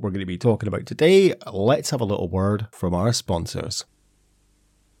at what we're going to be talking about today, let's have a little word from our sponsors.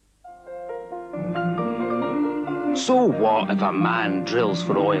 So what if a man drills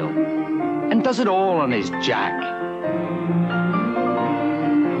for oil and does it all on his jack?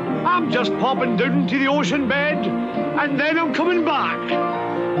 I'm just popping down to the ocean bed, and then I'm coming back.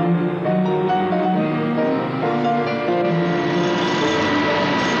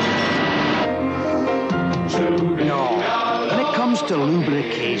 No, when it comes to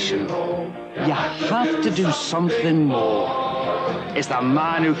lubrication, you have to do something more. It's the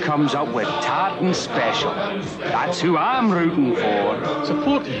man who comes up with Tartan Special. That's who I'm rooting for.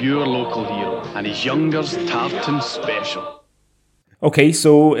 Support your local hero and his Youngers Tartan Special. Okay,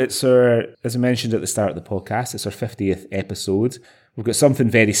 so it's as I mentioned at the start of the podcast, it's our 50th episode. We've got something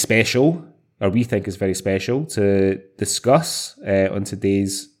very special, or we think is very special, to discuss on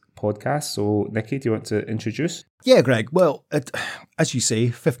today's podcast. So, Nikki, do you want to introduce? Yeah, Greg. Well, as you say,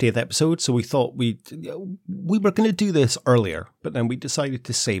 50th episode. So we thought we were going to do this earlier, but then we decided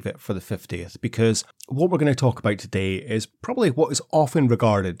to save it for the 50th because what we're going to talk about today is probably what is often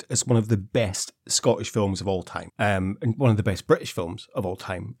regarded as one of the best Scottish films of all time, and one of the best British films of all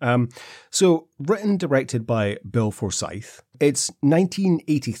time. So written, directed by Bill Forsyth. It's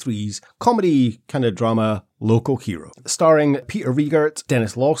 1983's comedy kind of drama Local Hero, starring Peter Riegert,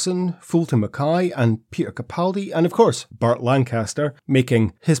 Dennis Lawson, Fulton Mackay, and Peter Capaldi, and of course Burt Lancaster,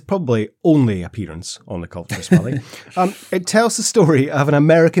 making his probably only appearance on the Culture Valley. It tells the story of an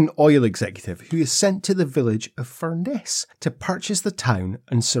American oil executive who is sent to the village of Furness to purchase the town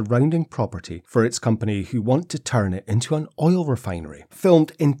and surrounding property for its company who want to turn it into an oil refinery.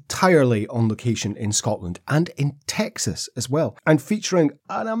 Filmed entirely on location in Scotland and in Texas as well, and featuring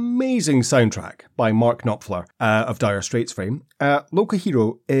an amazing soundtrack by Mark Knopfler of Dire Straits fame. Local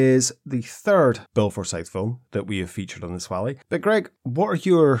Hero is the third Bill Forsyth film that we have featured on this Valley. But Greg, what are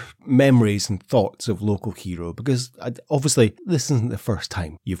your memories and thoughts of Local Hero? Because obviously this isn't the first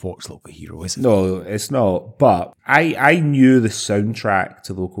time you've watched Local Hero, is it? No, it's not. But I knew the soundtrack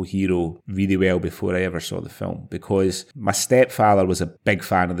to Local Hero really well before I ever saw the film because my stepfather was a big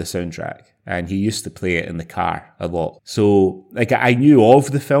fan of the soundtrack. And he used to play it in the car a lot. So, like, I knew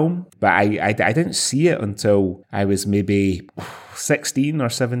of the film, but I didn't see it until I was maybe 16 or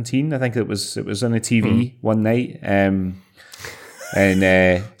 17. I think it was on the TV one night. And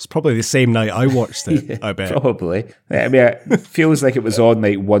it's probably the same night I watched it, yeah, I bet. Probably. I mean, it feels like it was on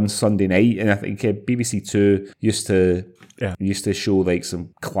like one Sunday night, and I think BBC Two used to show like some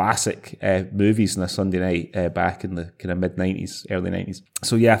classic movies on a Sunday night back in the kind of mid-90s, early 90s.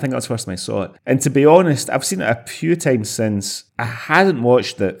 So yeah, I think that's the first time I saw it. And to be honest, I've seen it a few times since. I hadn't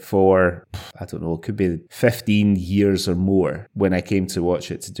watched it for, I don't know, it could be 15 years or more when I came to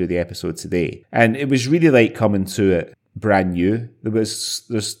watch it to do the episode today. And it was really like coming to it brand new.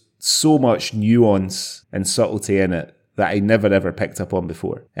 There's so much nuance and subtlety in it that I never ever picked up on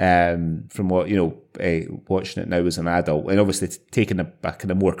before. From what, watching it now as an adult, and obviously taking a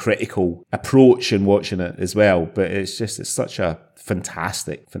kind of more critical approach in watching it as well. But it's such a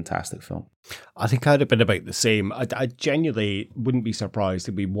fantastic film. I think I'd have been about the same. I genuinely wouldn't be surprised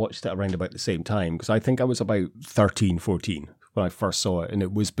if we watched it around about the same time, because I think I was about 13, 14 when I first saw it, and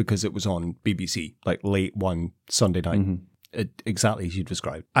it was because it was on BBC, like late one Sunday night. Mm-hmm. Exactly as you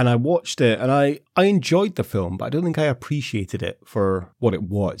described. And I watched it, and I enjoyed the film, but I don't think I appreciated it for what it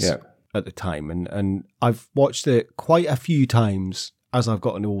was at the time. And I've watched it quite a few times as I've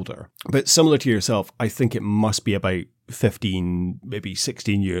gotten older. But similar to yourself, I think it must be about 15, maybe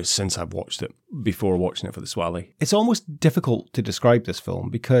 16 years since I've watched it before watching it for the Swally. It's almost difficult to describe this film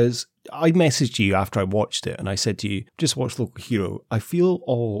because I messaged you after I watched it and I said to you, just watch Local Hero. I feel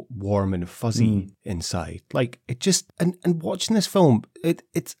all warm and fuzzy inside. Like it just, and watching this film,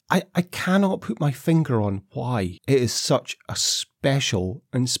 I cannot put my finger on why it is such a special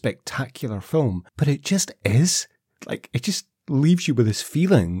and spectacular film, but it just is. Like it just leaves you with this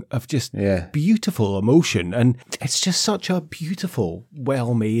feeling of just beautiful emotion, and it's just such a beautiful,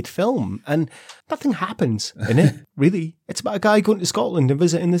 well-made film, and nothing happens in it, really. It's about a guy going to Scotland and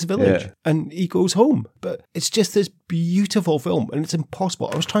visiting this village, and he goes home, but it's just this beautiful film, and it's impossible.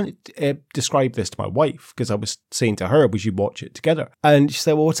 I was trying to describe this to my wife, because I was saying to her we should watch it together, and she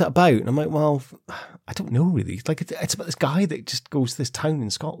said, well, what's it about? And I'm like, well, I don't know, really. Like, it's about this guy that just goes to this town in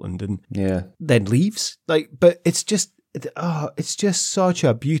Scotland and then leaves, but it's just such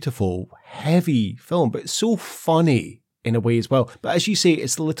a beautiful, heavy film, but it's so funny in a way as well. But as you say,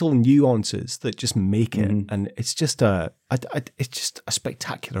 it's the little nuances that just make it, and it's just it's just a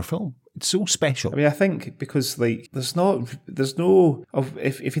spectacular film. It's so special. I mean, I think because like there's no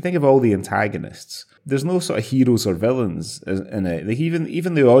if you think of all the antagonists, there's no sort of heroes or villains in it. Like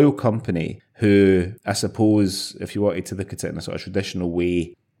even the oil company, who I suppose if you wanted to look at it in a sort of traditional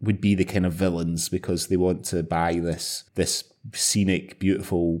way, would be the kind of villains because they want to buy this scenic,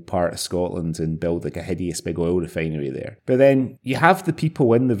 beautiful part of Scotland and build like a hideous big oil refinery there. But then you have the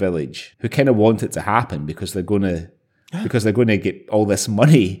people in the village who kind of want it to happen because they're going to get all this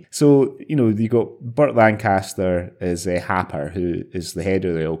money. So, you got Burt Lancaster as a Happer, who is the head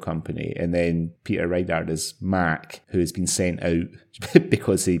of the oil company, and then Peter Riegert is Mac, who has been sent out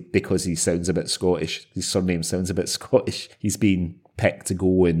because he sounds a bit Scottish. His surname sounds a bit Scottish. He's been picked to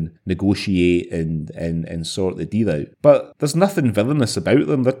go and negotiate and sort the deal out. But there's nothing villainous about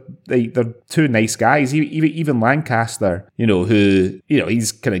them. They're two nice guys. Even Lancaster, who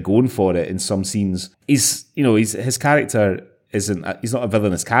he's kind of going for it in some scenes. His character he's not a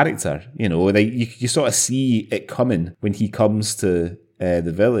villainous character. You sort of see it coming when he comes to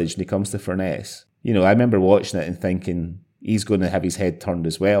the village and he comes to Furness. I remember watching it and thinking, he's going to have his head turned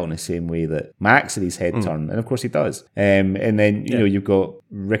as well in the same way that Max had his head turned. And of course he does. And then, you've got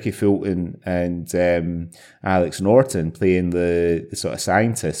Ricky Fulton and Alex Norton playing the sort of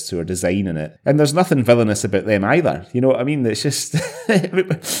scientists who are designing it. And there's nothing villainous about them either. You know what I mean? It's just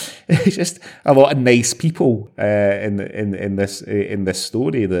it's just a lot of nice people in this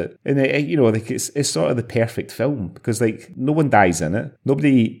story that, and it's sort of the perfect film because like no one dies in it.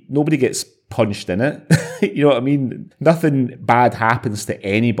 Nobody gets punched in it. You know what I mean? Nothing bad happens to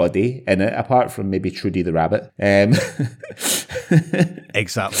anybody in it apart from maybe Trudy the rabbit.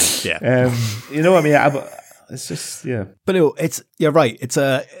 Exactly. Yeah. You know what I mean? It's just, yeah. But no, you're right. It's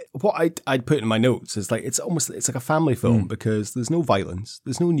what I'd put in my notes is like, it's like a family film because there's no violence,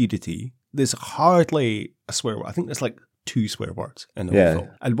 there's no nudity, there's hardly a swear word. I think there's like 2 swear words in the whole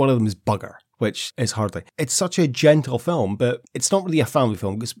film. And one of them is bugger, which is hardly. It's such a gentle film, but it's not really a family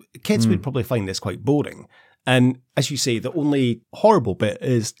film because kids would probably find this quite boring. And as you say, the only horrible bit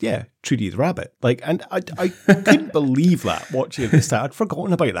is, Trudy the rabbit. Like, and I couldn't believe that watching it this time. I'd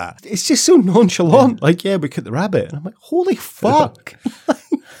forgotten about that. It's just so nonchalant. Like, we cooked the rabbit. And I'm like, holy fuck.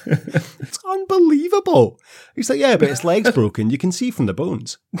 It's unbelievable. He's like, but his leg's broken. You can see from the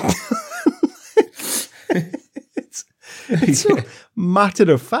bones. It's so matter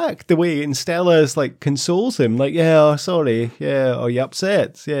of fact the way Stella's like consoles him, like, sorry, are you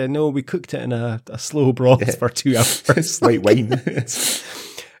upset? No, we cooked it in a slow broth for 2 hours. It's like wine.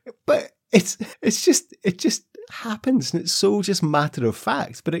 But it just happens, and it's so just matter of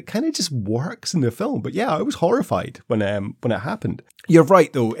fact, but it kind of just works in the film. But I was horrified when it happened. You're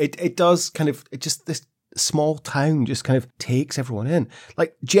right though, it does kind of, it just, this small town just kind of takes everyone in.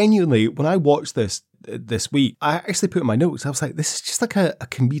 Like genuinely, when I watched this week, I actually put in my notes, I was like, this is just like a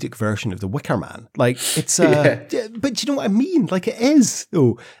comedic version of The Wicker Man. Like it's but you know what I mean? Like it is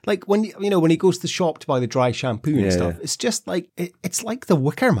though. Like when when he goes to the shop to buy the dry shampoo and stuff, it's just like it's like The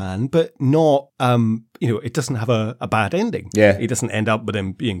Wicker Man, but not it doesn't have a bad ending. He doesn't end up with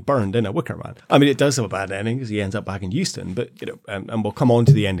him being burned in a Wicker Man. I mean, it does have a bad ending because he ends up back in Euston, but and we'll come on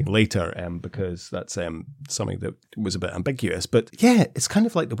to the ending later because that's something that was a bit ambiguous. But it's kind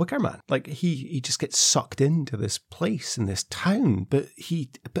of like The Wicker Man. Like he just gets sucked into this place in this town, but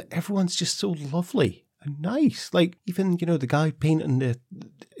everyone's just so lovely and nice. Like even the guy painting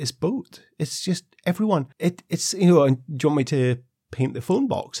his boat. It's just everyone. It's and do you want me to paint the phone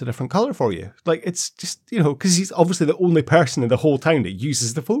box a different color for you? Like it's just because he's obviously the only person in the whole town that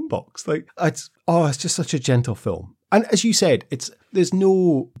uses the phone box. Like it's just such a gentle film. And as you said, there's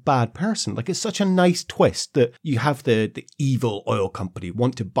no bad person. Like it's such a nice twist that you have the evil oil company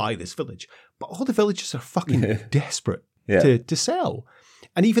want to buy this village, but all the villagers are fucking desperate to sell.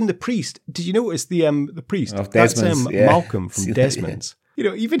 And even the priest, did you notice the priest? That's Malcolm from Desmond's.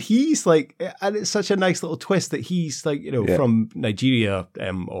 Even he's like, and it's such a nice little twist that he's like, from Nigeria,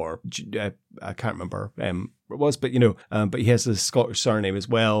 or I can't remember what it was, but but he has a Scottish surname as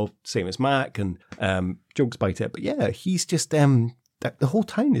well, same as Mac, and jokes about it. But he's just the whole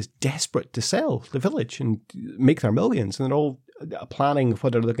town is desperate to sell the village and make their millions, and they're all planning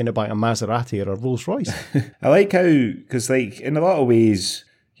whether they're going to buy a Maserati or a Rolls Royce. I like how, because like in a lot of ways,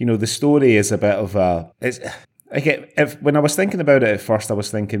 the story is a bit of when I was thinking about it at first, I was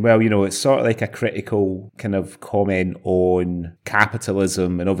thinking, well, it's sort of like a critical kind of comment on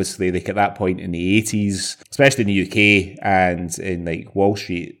capitalism. And obviously, like at that point in the 80s, especially in the UK and in like Wall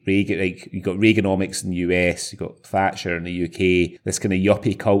Street, Reagan, like you got Reaganomics in the US, you got Thatcher in the UK, this kind of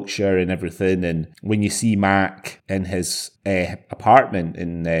yuppie culture and everything. And when you see Mac in his apartment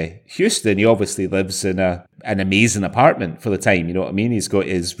in Houston, he obviously lives in an amazing apartment for the time. You know what I mean? He's got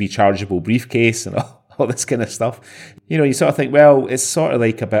his rechargeable briefcase and all this kind of stuff. You sort of think, well, it's sort of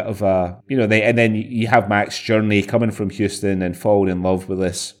like a bit of a, and then you have Mac's journey coming from Houston and falling in love with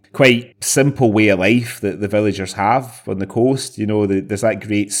this quite simple way of life that the villagers have on the coast. There's that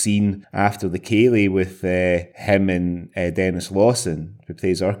great scene after the Ceilidh with him and Dennis Lawson, who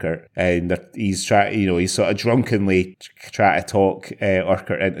plays Urquhart, and he's he's sort of drunkenly trying to talk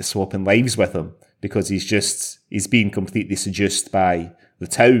Urquhart into swapping lives with him because he's being completely seduced by the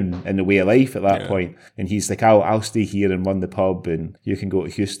town and the way of life at that point. And he's like, I'll stay here and run the pub and you can go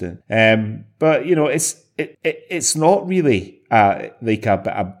to Houston. But it's not really like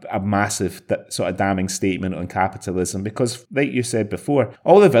a massive sort of damning statement on capitalism because, like you said before,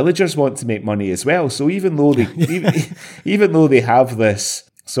 all the villagers want to make money as well. So even though they have this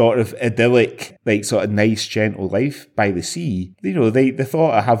sort of idyllic, like sort of nice, gentle life by the sea, the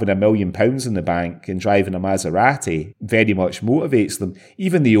thought of having £1 million in the bank and driving a Maserati very much motivates them.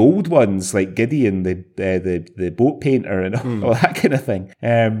 Even the old ones like Gideon, the boat painter, and all that kind of thing.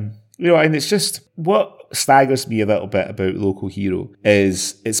 and it's just what staggers me a little bit about Local Hero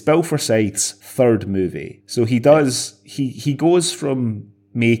is it's Bill Forsyth's third movie. So he goes from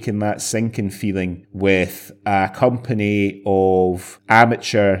making that sinking feeling with a company of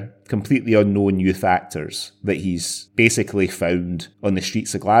amateur, completely unknown youth actors that he's basically found on the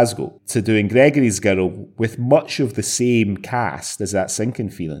streets of Glasgow, to doing Gregory's Girl with much of the same cast as that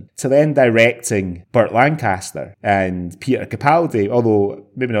sinking feeling, to then directing Burt Lancaster and Peter Capaldi, although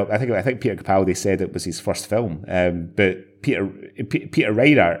maybe not, I think Peter Capaldi said it was his first film, but Peter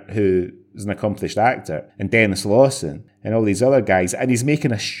Reidart, who is an accomplished actor, and Dennis Lawson and all these other guys, and he's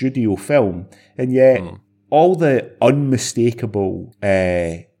making a studio film, and yet all the unmistakable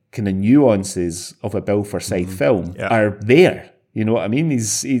kind of nuances of a Bill Forsyth film are there. You know what I mean?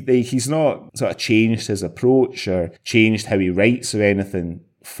 He's not sort of changed his approach or changed how he writes or anything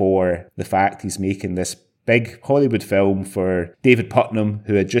for the fact he's making this big Hollywood film for David Putnam,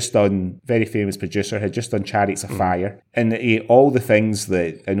 who had just done, very famous producer, had just done Chariots of Fire. And all the things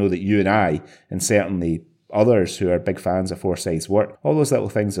that I know that you and I, and certainly others who are big fans of Forsyth's work, all those little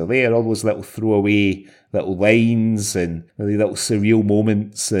things are there, all those little throwaway little lines and little surreal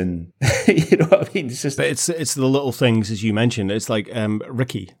moments, and you know what I mean? It's just, but it's the little things, as you mentioned. It's like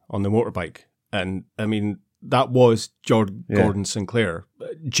Ricky on the motorbike, and I mean that was Gordon Sinclair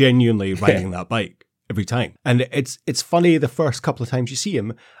genuinely riding that bike every time. And it's funny the first couple of times you see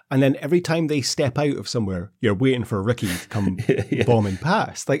him, and then every time they step out of somewhere, you're waiting for Ricky to come bombing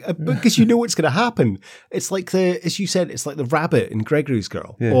past, like, because you know what's going to happen. It's like as you said, it's like the rabbit in Gregory's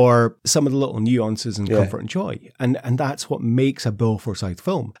Girl, or some of the little nuances in Comfort and Joy, and that's what makes a Bill Forsyth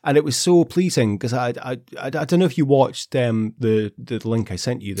film. And it was so pleasing because I don't know if you watched the link I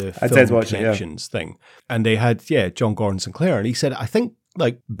sent you, the Film Connections thing, and they had John Gordon Sinclair, and he said, I think,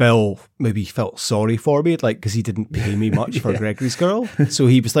 like, Bill maybe felt sorry for me, like, because he didn't pay me much for Gregory's Girl. So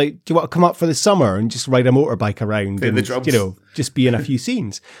he was like, do you want to come up for the summer and just ride a motorbike around and, you know, just be in a few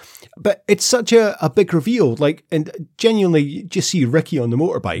scenes? But it's such a big reveal, like, and genuinely you just see Ricky on the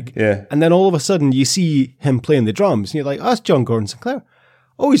motorbike. Yeah. And then all of a sudden you see him playing the drums and you're like, oh, that's John Gordon Sinclair.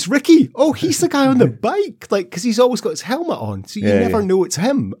 Oh, it's Ricky. Oh, he's the guy on the bike. Like, because he's always got his helmet on. So you never know it's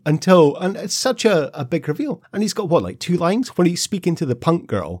him and it's such a big reveal. And he's got what, like 2 lines when he's speaking to the punk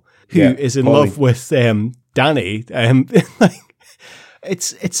girl who is in love with Danny. Like,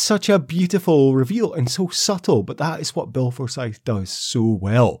 it's such a beautiful reveal and so subtle, but that is what Bill Forsyth does so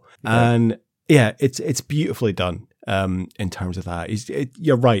well. Yeah. And it's beautifully done in terms of that.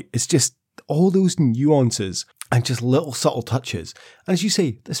 You're right. It's just all those nuances and just little subtle touches. And as you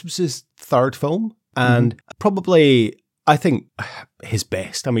say, this was his third film, and probably, I think, his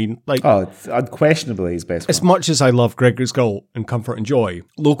best. I mean, like... Oh, it's unquestionably his best as film. Much as I love Gregory's Girl and Comfort and Joy,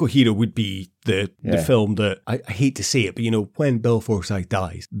 Local Hero would be the film that, I hate to say it, but, you know, when Bill Forsyth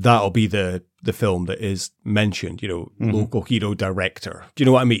dies, that'll be the film that is mentioned, you know, Local Hero director. Do you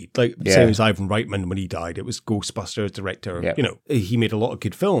know what I mean? Like, same as Ivan Reitman when he died, it was Ghostbusters director. You know, he made a lot of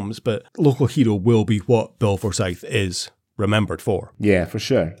good films, but Local Hero will be what Bill Forsyth is remembered for. Yeah, for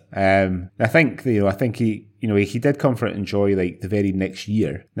sure. I think he did Comfort and Joy like the very next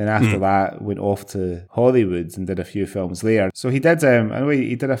year. Then after that, went off to Hollywood and did a few films there. So he did. I know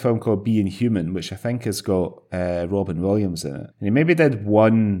he did a film called Being Human, which I think has got Robin Williams in it. And he maybe did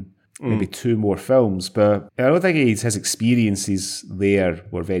maybe 2 more films, but I don't think his experiences there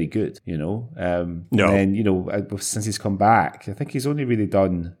were very good. You know, no. And then, you know, since he's come back, I think he's only really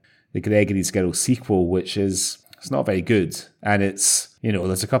done the Gregory's Girl sequel, which is. It's not very good. And it's, you know,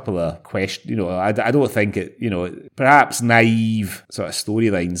 there's a couple of questions, you know, I don't think it, you know, perhaps naive sort of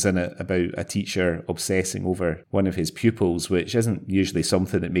storylines in it about a teacher obsessing over one of his pupils, which isn't usually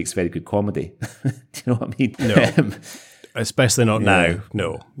something that makes very good comedy. Do you know what I mean? No. Especially not now.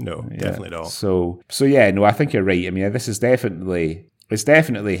 No, definitely not. So I think you're right. I mean, this is definitely... It's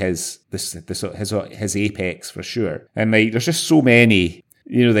definitely his apex for sure. And like, there's just so many...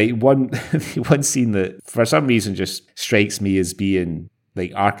 You know, like one scene that for some reason just strikes me as being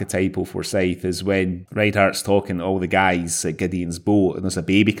like archetypal Forsyth is when Reidart's talking to all the guys at Gideon's boat and there's a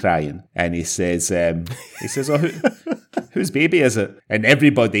baby crying, and he says, "Oh, whose baby is it?" And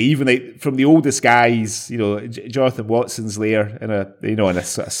everybody, even like from the oldest guys, you know, Jonathan Watson's there in a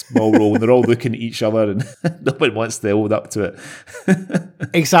sort of small role, and they're all looking at each other, and no one wants to hold up to it.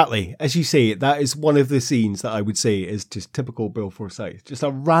 Exactly, as you say, that is one of the scenes that I would say is just typical Bill Forsyth, just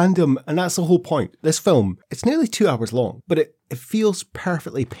a random, and that's the whole point. This film, it's nearly 2 hours long, but it feels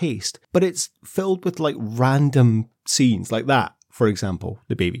perfectly paced, but it's filled with like random scenes like that. For example,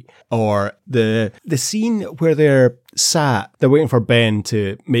 the baby, or the scene where they're waiting for Ben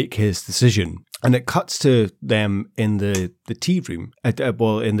to make his decision, And it cuts to them in the tea room,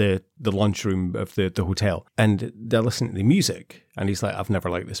 in the lunch room of the hotel, and they're listening to the music. And he's like, "I've never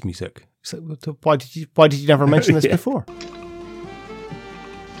liked this music." He's like, "Why did you never mention this before?"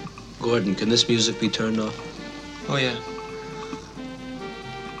 Gordon, can this music be turned off? Oh yeah.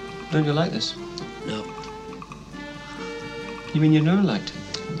 Don't you like this? No. You mean you never liked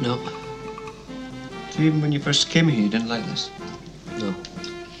it? No. So even when you first came here, you didn't like this? No.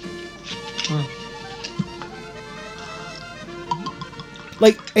 Well.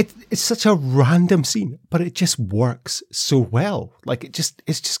 Like, it's such a random scene, but it just works so well. Like, it's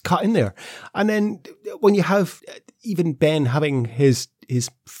just cut in there. And then when you have even Ben having his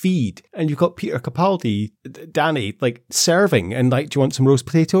feed, and you've got Peter Capaldi, Danny, like, serving, and like, do you want some roast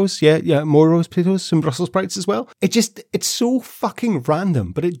potatoes? Yeah, more roast potatoes, some Brussels sprouts as well. It's so fucking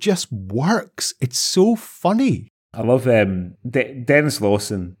random, but it just works. It's so funny. I love Dennis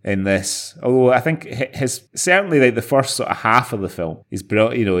Lawson in this. Although I think his certainly like the first sort of half of the film is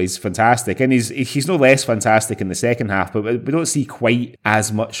brilliant. You know, he's fantastic, and he's no less fantastic in the second half. But we don't see quite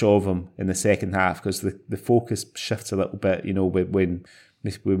as much of him in the second half because the focus shifts a little bit. You know, when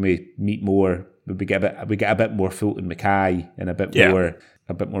we meet more, we get a bit more Fulton Mackay and a bit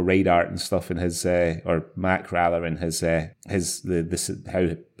more Rydart and stuff in his or Mac rather in his how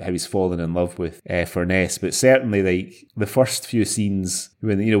he's fallen in love with Furness. But certainly like the first few scenes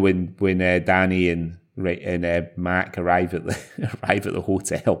when Danny and Mac arrive at the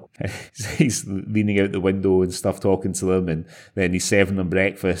hotel, he's leaning out the window and stuff talking to them, and then he's serving them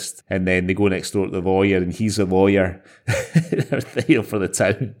breakfast, and then they go next door to the lawyer, and he's a lawyer for the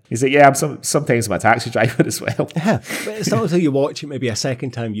town. He's like, yeah, I'm sometimes I'm a taxi driver as well. Yeah, but it's not until you watch it maybe a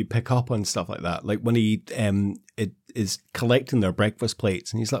second time you pick up on stuff like that. Like when he is collecting their breakfast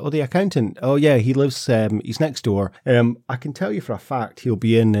plates, and he's like, "Oh, the accountant. Oh yeah, he lives. He's next door. I can tell you for a fact he'll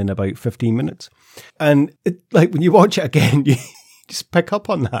be in about 15 minutes." And like when you watch it again, you just pick up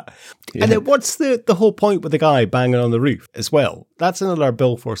on that. Yeah. And then what's the whole point with the guy banging on the roof as well? That's another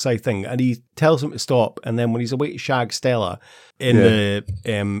Bill Forsyth thing. And he tells him to stop. And then when he's away to shag Stella in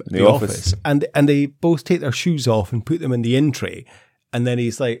the office, and they both take their shoes off and put them in the in tray. And then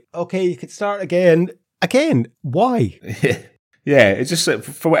he's like, "Okay, you can start again." Again, why? Yeah, it's just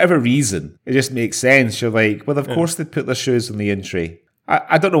for whatever reason, it just makes sense. You're like, well, of course they'd put their shoes in the in tray.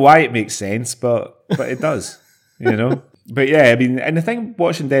 I don't know why it makes sense, but it does, you know. But yeah, I mean, and the thing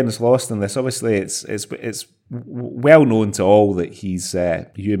watching Dennis Lawson in this, obviously, it's well known to all that he's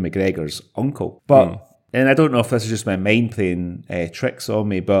Ewan McGregor's uncle. But and I don't know if this is just my mind playing tricks on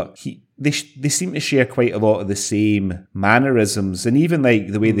me, but they seem to share quite a lot of the same mannerisms, and even like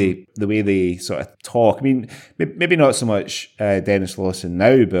the way they sort of talk. I mean, maybe not so much Dennis Lawson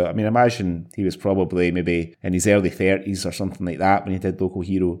now, but I mean, imagine he was probably maybe in his early 30s or something like that when he did Local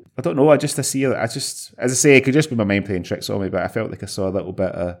Hero. I don't know. I see it. As I say, it could just be my mind playing tricks on me, but I felt like I saw a little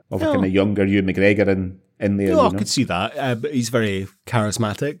bit of a kind of younger Ewan McGregor in there. No, I could see that. But he's very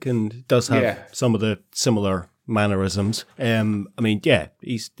charismatic and does have some of the similar mannerisms. I mean, yeah,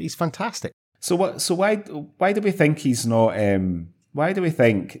 he's fantastic. So why do we think he's not? Why do we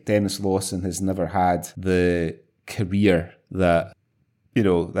think Dennis Lawson has never had the career that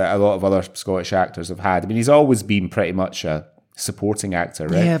that a lot of other Scottish actors have had? I mean, he's always been pretty much a supporting actor,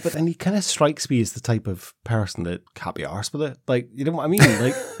 right? Yeah, but then he kind of strikes me as the type of person that can't be arsed with it. Like, you know what I mean?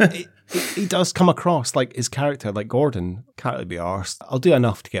 Like, he does come across like his character, like Gordon, can't really be arsed. I'll do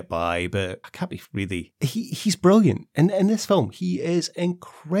enough to get by, but I can't be really. He's brilliant. And in this film, he is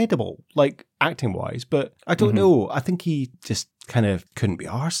incredible, like acting-wise, but I don't know. I think he just kind of couldn't be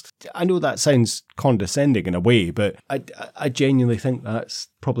arsed. I know that sounds condescending in a way, but I genuinely think that's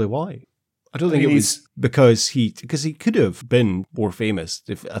probably why. I don't think it was because he could have been more famous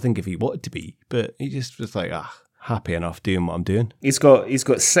if he wanted to be, but he just was like, happy enough doing what I'm doing. He's got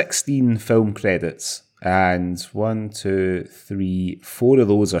 16 film credits, and 1, 2, 3, 4 of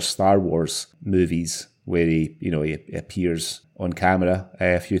those are Star Wars movies where he appears on camera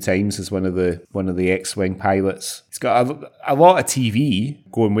a few times as one of the X-Wing pilots. He's got a lot of TV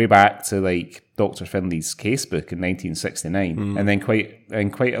going way back to like Dr. Finley's Casebook in 1969, and then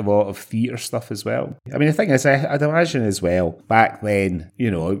quite a lot of theatre stuff as well. I mean, the thing is, I'd imagine as well back then,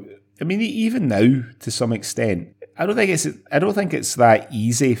 I mean, even now to some extent, I don't think it's that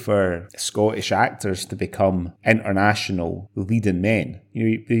easy for Scottish actors to become international leading men.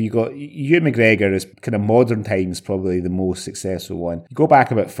 You got Ewan McGregor is kind of modern times probably the most successful one. You go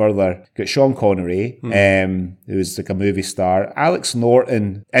back a bit further, you got Sean Connery, who's like a movie star. Alex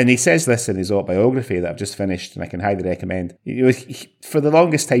Norton, and he says this in his autobiography that I've just finished, and I can highly recommend. For the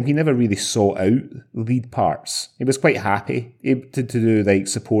longest time, he never really sought out lead parts. He was quite happy to do like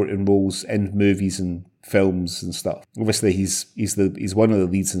supporting roles in movies and films and stuff. Obviously, he's one of the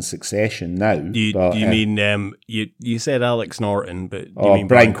leads in Succession now. You mean you said Alex Norton, but you mean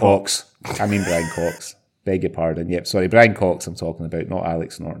Brian Cox? I mean Brian Cox. Beg your pardon. Yep, sorry, Brian Cox. I'm talking about, not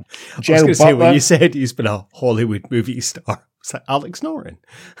Alex Norton. I was going to say, when you said he's been a Hollywood movie star, it's like Alex Norton.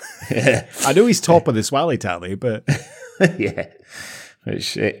 I know he's top of the Swally Tally, but yeah.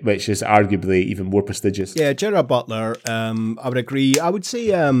 Which is arguably even more prestigious. Yeah, Gerard Butler, I would agree. I would say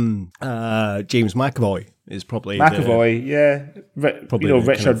James McAvoy is probably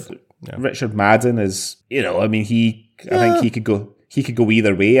Richard Madden is, I mean, I think he could go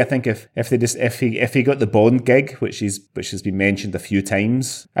either way. I think if he got the Bond gig, which has been mentioned a few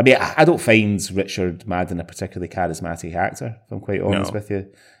times. I mean, I don't find Richard Madden a particularly charismatic actor, if I'm quite honest with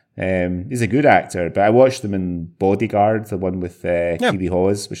you. He's a good actor, but I watched him in Bodyguard, the one with Keely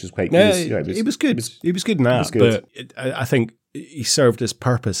Hawes, which was quite good. He was good. He was good in that. But I think he served his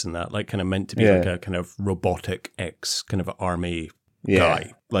purpose in that, like kind of meant to be like a kind of robotic kind of army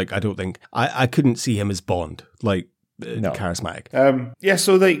guy. Like I don't think I couldn't see him as Bond, like charismatic.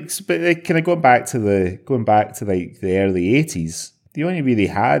 So but kind of going back to like the early 80s. The only really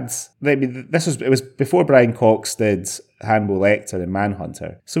had, it was before Brian Cox did Hannibal Lecter and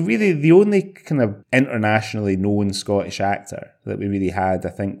Manhunter. So really the only kind of internationally known Scottish actor that we really had, I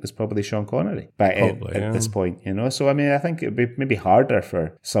think, was probably Sean Connery at this point, So I mean, I think it would be maybe harder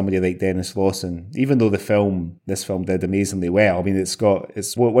for somebody like Dennis Lawson, even though this film did amazingly well. I mean, it's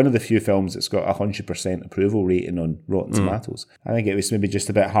one of the few films that's got 100% approval rating on Rotten Tomatoes. I think it was maybe just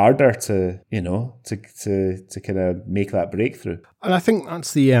a bit harder to kind of make that breakthrough. And I think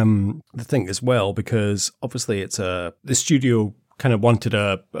that's the thing as well, because obviously the studio kind of wanted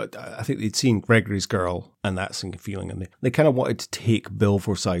I think they'd seen Gregory's Girl and That Sinking Feeling, and they kind of wanted to take Bill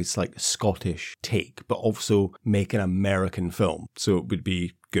Forsyth's like Scottish take, but also make an American film, so it would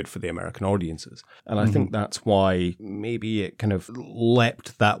be good for the American audiences. And I think that's why maybe it kind of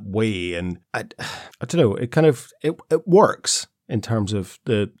leapt that way, and I don't know, it works in terms of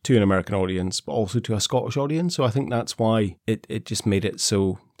to an American audience, but also to a Scottish audience. So I think that's why it just made it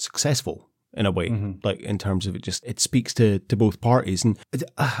so successful in a way, like in terms of it speaks to both parties. And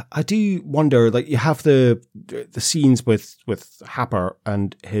I do wonder, like you have the scenes with Happer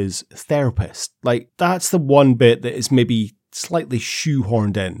and his therapist, like that's the one bit that is maybe slightly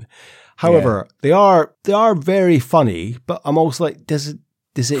shoehorned in. However, they are very funny, but I'm also like, does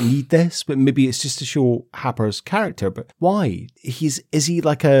it need this? But maybe it's just to show Happer's character. But why? Is he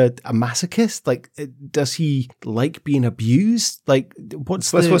like a masochist? Like, does he like being abused? Like, it's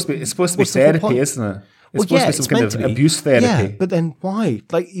supposed to be therapy, isn't it? It's supposed to be some kind of abuse therapy. Yeah, but then why?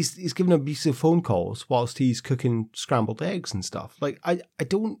 Like, he's giving abusive phone calls whilst he's cooking scrambled eggs and stuff. Like, I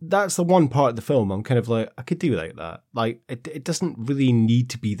don't. That's the one part of the film I'm kind of like, I could do without that. Like, it doesn't really need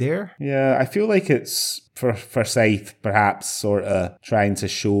to be there. Yeah, I feel like it's for Forsyth perhaps sort of trying to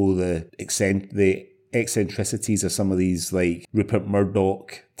show the eccentricities of some of these like Rupert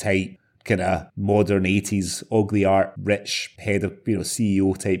Murdoch type kind of modern 80s ugly art rich head of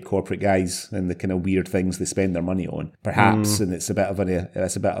CEO type corporate guys and the kind of weird things they spend their money on perhaps, and it's a bit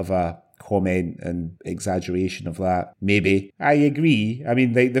of a comment and exaggeration of that. Maybe. I agree. I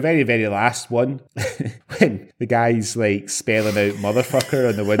mean, the very, very last one, when the guy's like spelling out motherfucker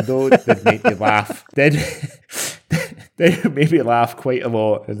on the window, did make me laugh. They made me laugh quite a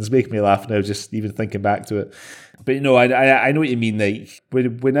lot, and it's making me laugh now just even thinking back to it. But I know what you mean. Like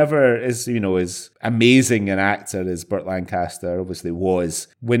whenever as amazing an actor as Burt Lancaster obviously was,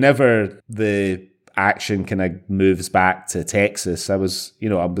 whenever the action kind of moves back to Texas, I was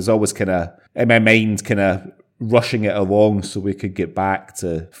always kind of in my mind kind of rushing it along so we could get back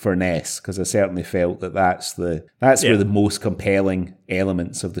to Furness, because I certainly felt that's where the most compelling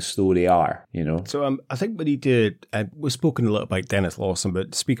elements of the story are, So I think what he did, we've spoken a little about Dennis Lawson,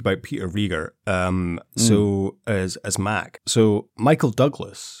 but to speak about Peter Rieger, so as Mac. So Michael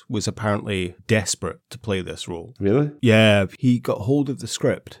Douglas was apparently desperate to play this role. Really? Yeah, he got hold of the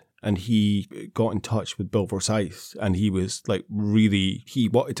script and he got in touch with Bill Forsyth, and he was like he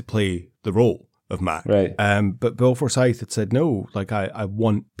wanted to play the role of Mac. Right. But Bill Forsyth had said, no, like I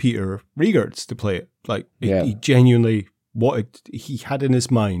want Peter Riegerts to play it. Like he genuinely what he had in his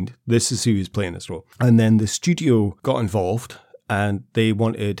mind. This is who was playing this role. And then the studio got involved and they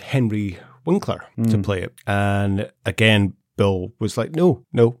wanted Henry Winkler to play it. And again, Bill was like, no,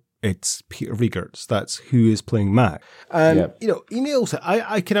 it's Peter Riegertz. That's who is playing Mac. And, you know, he nails it.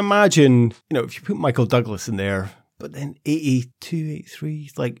 I can imagine, you know, if you put Michael Douglas in there, but then 82,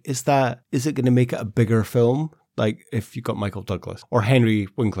 83, like, is it going to make it a bigger film? Like, if you got Michael Douglas or Henry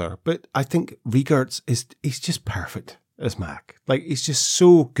Winkler. But I think Riegertz he's just perfect as Mac. Like, he's just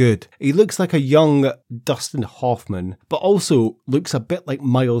so good. He looks like a young Dustin Hoffman, but also looks a bit like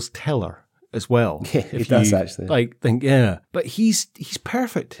Miles Teller as well. Yeah, he does actually. But he's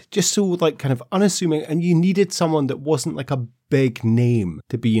perfect. Just so like kind of unassuming, and you needed someone that wasn't like a big name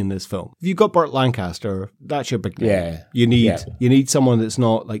to be in this film. If you got Burt Lancaster, that's your big name. Yeah. You need someone that's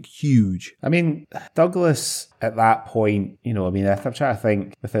not like huge. I mean, Douglas at that point, you know, I mean, I'm trying to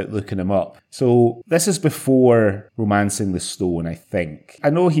think without looking him up. So this is before Romancing the Stone, I think. I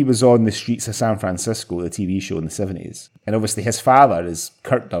know he was on The Streets of San Francisco, the TV show in the 70s. And obviously his father is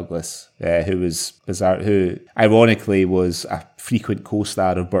Kirk Douglas, who ironically was a frequent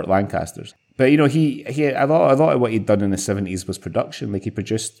co-star of Burt Lancaster's. But, you know, he a lot of what he'd done in the 70s was production. Like, he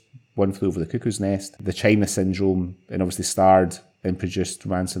produced One Flew Over the Cuckoo's Nest, The China Syndrome, and obviously starred and produced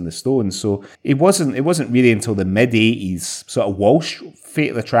Romancing the Stone. So it wasn't really until the mid-80s, sort of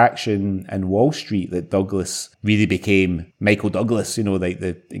Fatal Attraction and Wall Street, that Douglas really became Michael Douglas, you know, like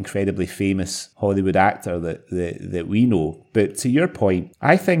the incredibly famous Hollywood actor that we know. But to your point,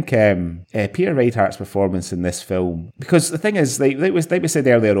 I think Peter Reithart's performance in this film, because the thing is, like we said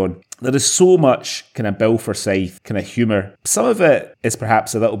earlier on, there is so much kind of Bill Forsyth kind of humour. Some of it is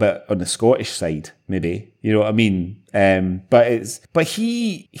perhaps a little bit on the Scottish side, maybe. You know what I mean? But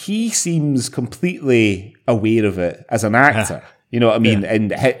he seems completely aware of it as an actor. You know what I mean?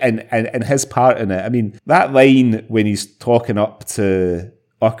 Yeah. And his part in it. I mean, that line when he's talking up to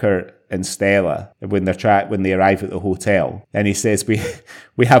Urquhart and Stella when they arrive at the hotel, and he says,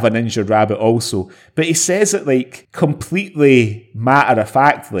 we have an injured rabbit also, but he says it like completely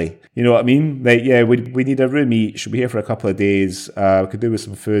matter-of-factly. You know what I mean? Like, yeah, we need a room each. Should be here for a couple of days. We could do with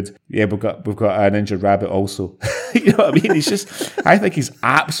some food. Yeah, we've got an injured rabbit also. You know what I mean? I think he's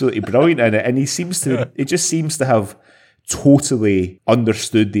absolutely brilliant in it, and he just seems to have totally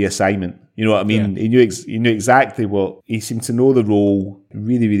understood the assignment. You know what I mean? Yeah. He knew exactly he seemed to know the role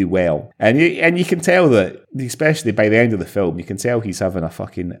really, really well. And you can tell that, especially by the end of the film, you can tell he's having a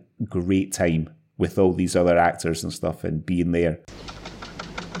fucking great time with all these other actors and stuff and being there.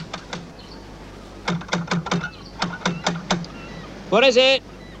 What is it?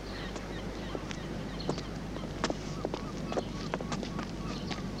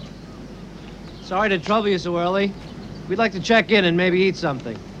 Sorry to trouble you so early. We'd like to check in and maybe eat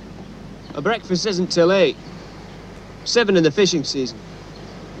something. A breakfast isn't till 8. 7 in the fishing season.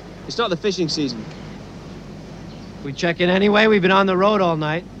 It's not the fishing season. We check in anyway. We've been on the road all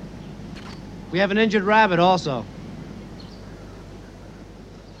night. We have an injured rabbit also.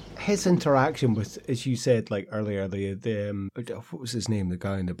 His interaction with, as you said, like earlier, the what was his name? The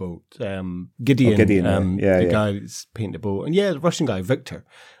guy in the boat, Gideon. The guy that's painting the boat, and the Russian guy, Victor.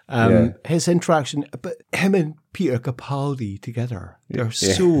 His interaction, but him and Peter Capaldi together, they're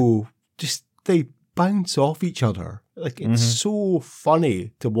so just, they bounce off each other. Like, it's so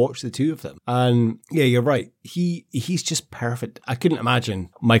funny to watch the two of them. And yeah, you're right. He's just perfect. I couldn't imagine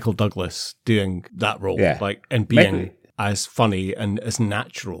Michael Douglas doing that role, like, and being as funny and as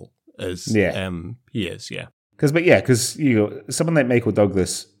natural as he is, Because you know, someone like Michael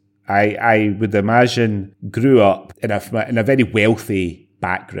Douglas, I would imagine grew up in a very wealthy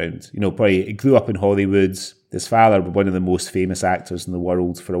background. You know, probably he grew up in Hollywood. His father was one of the most famous actors in the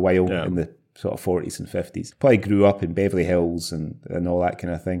world for a while in the sort of 40s and 50s. Probably grew up in Beverly Hills and all that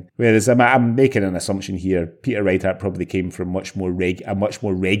kind of thing. Whereas I'm making an assumption here, Peter Reithart probably came from a much more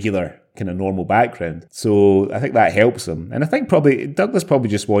regular kind of normal background. So I think that helps him. And I think Douglas probably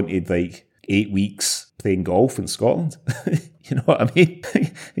just wanted like 8 weeks playing golf in Scotland. You know what I mean?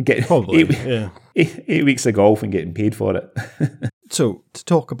 Probably, 8 weeks of golf and getting paid for it. So to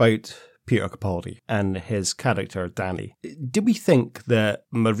talk about Peter Capaldi and his character, Danny, do we think that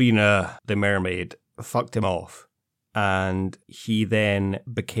Marina the mermaid fucked him off and he then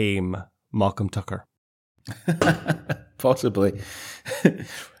became Malcolm Tucker? Possibly.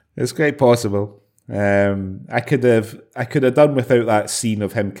 It's quite possible. I could have done without that scene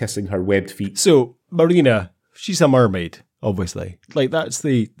of him kissing her webbed feet. So Marina, she's a mermaid. obviously. Like, that's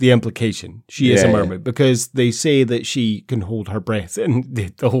the implication. She is a mermaid because they say that she can hold her breath. And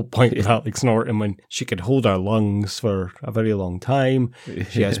the whole point of Alex Norton, when she could hold her lungs for a very long time.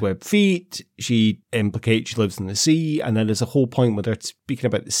 She has webbed feet. She implicates she lives in the sea. And then there's a whole point where they're speaking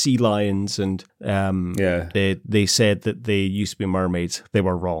about the sea lions. And they said that they used to be mermaids. They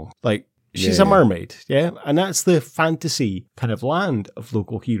were wrong. Like, she's a mermaid, and that's the fantasy kind of land of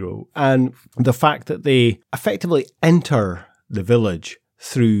Local Hero. And the fact that they effectively enter the village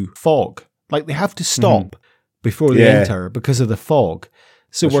through fog, like they have to stop before they enter because of the fog.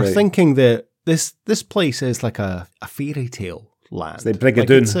 So that's we're thinking that this place is like a fairy tale land. It's like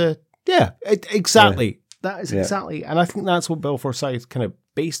Brigadoon. Like exactly. That is exactly, and I think that's what Bill Forsyth kind of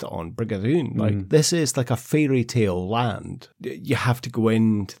based it on, Brigadoon. Like, this is like a fairy tale land. You have to go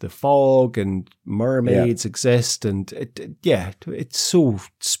into the fog, and mermaids exist, and it's so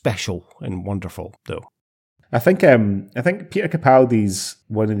special and wonderful, though. I think Peter Capaldi's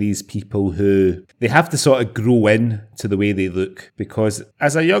one of these people who they have to sort of grow in to the way they look, because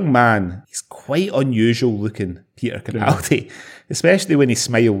as a young man, he's quite unusual looking, Peter Capaldi, especially when he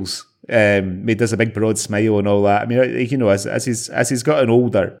smiles. He does a big broad smile and all that. I mean, you know, as he's gotten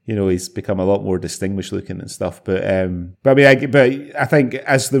older, you know, he's become a lot more distinguished looking and stuff. But I think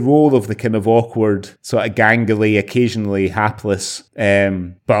as the role of the kind of awkward, sort of gangly, occasionally hapless,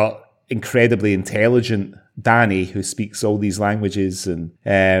 but incredibly intelligent Danny, who speaks all these languages, and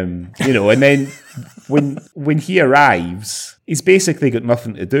you know, and then when he arrives, he's basically got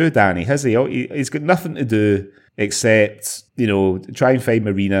nothing to do. Danny, has he? He's got nothing to do except, you know, try and find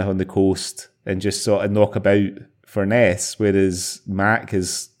Marina on the coast and just sort of knock about for Ness, whereas Mac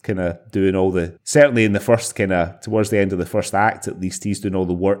is kind of doing all the, certainly in the first kind of, towards the end of the first act at least, he's doing all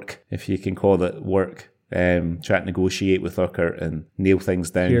the work, if you can call it work. Trying to negotiate with Urquhart and nail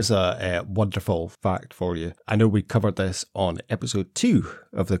things down. Here's a wonderful fact for you. I know we covered this on episode 2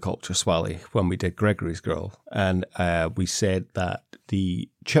 of The Culture Swally when we did Gregory's Girl, and we said that the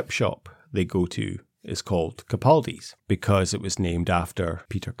chip shop they go to is called Capaldi's because it was named after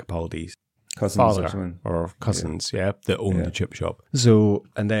Peter Capaldi's father or cousins, that owned the chip shop. So,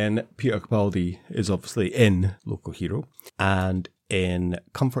 and then Peter Capaldi is obviously in Local Hero, and in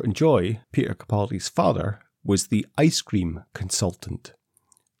Comfort and Joy, Peter Capaldi's father was the ice cream consultant.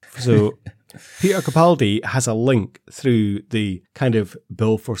 So Peter Capaldi has a link through the kind of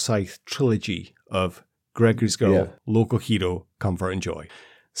Bill Forsyth trilogy of Gregory's Girl, Local Hero, Comfort and Joy.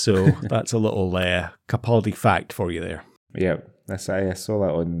 So that's a little Capaldi fact for you there. Yeah, I saw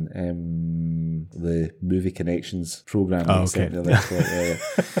that on the Movie Connections program. Oh, okay.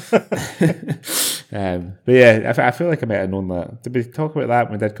 But yeah, I feel like I might have known that. Did we talk about that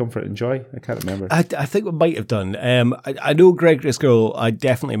when we did Comfort and Joy? I can't remember. I think we might have done. I know Gregory's Girl, I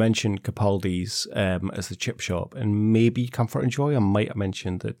definitely mentioned Capaldi's as the chip shop, and maybe Comfort and Joy, I might have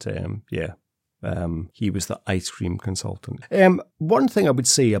mentioned that, he was the ice cream consultant. One thing I would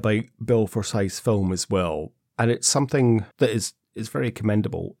say about Bill Forsyth's film as well, and it's something that is very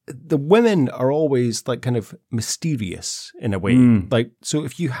commendable. The women are always like kind of mysterious in a way. Like, so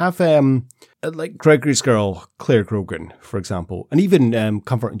if you have like Gregory's Girl, Claire Grogan, for example, and even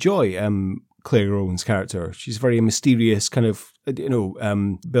Comfort and Joy, Claire Grogan's character, she's very mysterious, kind of, you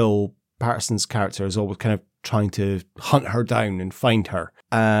know, Bill Patterson's character is always kind of trying to hunt her down and find her.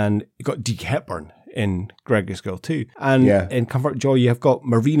 And you got Deke Hepburn in Gregory's Girl too. And in Comfort and Joy, you've got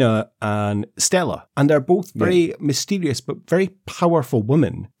Marina and Stella. And they're both very mysterious, but very powerful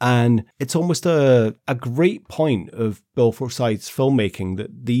women. And it's almost a great point of Bill Forsyth's filmmaking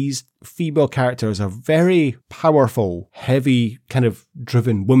that these female characters are very powerful, heavy, kind of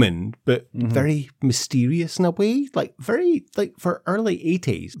driven women, but very mysterious in a way. Like, very, like, for early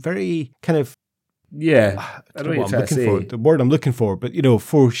 80s, very kind of, I don't know what I'm looking for. The word I'm looking for, but, you know,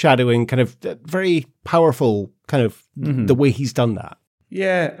 foreshadowing, kind of very powerful, kind of the way he's done that.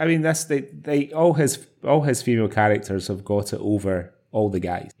 Yeah, I mean, that's they all his female characters have got it over all the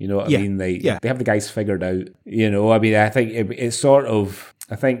guys. You know what I mean? They have the guys figured out. You know, I mean, I think it's sort of.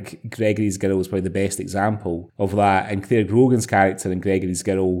 I think Gregory's Girl was probably the best example of that, and Claire Grogan's character in Gregory's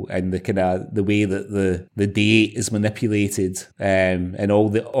Girl, and the kind of the way that the date is manipulated, and all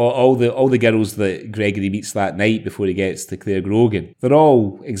the girls that Gregory meets that night before he gets to Claire Grogan, they're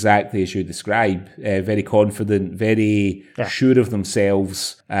all exactly as you describe, very confident, very sure of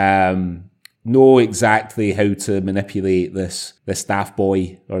themselves. know exactly how to manipulate this staff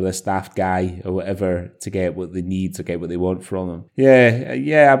boy or this staff guy or whatever to get what they need, to get what they want from them.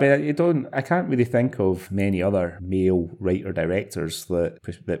 Yeah. I mean, I can't really think of many other male writer-directors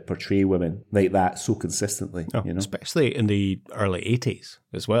that portray women like that so consistently. Especially in the early 80s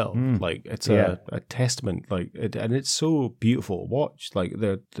as well. Like, it's a testament, and it's so beautiful to watch. Like,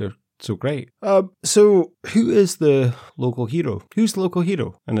 they're so great. So who is the local hero? Who's the local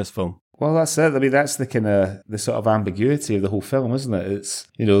hero in this film? Well, that's it. I mean, that's the sort of ambiguity of the whole film, isn't it? It's,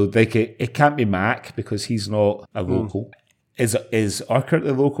 like it can't be Mac because he's not a local. Is Urquhart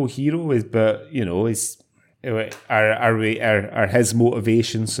the local hero? Are his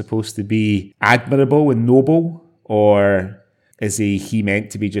motivations supposed to be admirable and noble, or is he meant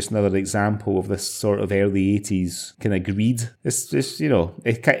to be just another example of this sort of early 80s kind of greed? It's just,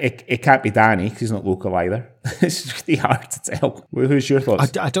 it can't be Danny because he's not local either. It's really hard to tell. Who's your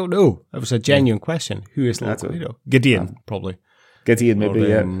thoughts? I don't know. It was a genuine question. Who is the local hero? Gideon, probably. Gideon, maybe,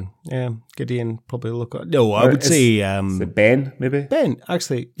 yeah. Gideon, probably local. No, I would say... is it Ben, maybe? Ben,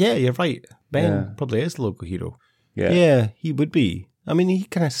 actually. Yeah, you're right. Ben probably is the local hero. Yeah, he would be. I mean, he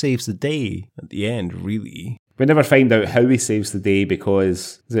kind of saves the day at the end, really. We never find out how he saves the day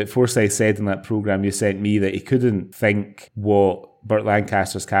because, as Forsyth said in that programme you sent me, that he couldn't think what Burt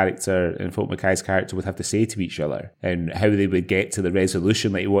Lancaster's character and Philip Mackay's character would have to say to each other and how they would get to the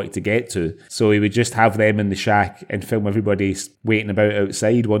resolution that he wanted to get to. So he would just have them in the shack and film everybody waiting about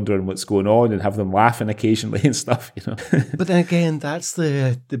outside, wondering what's going on, and have them laughing occasionally and stuff, But then again, that's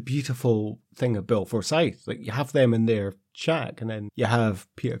the beautiful thing of Bill Forsyth. Like, you have them in their shack, and then you have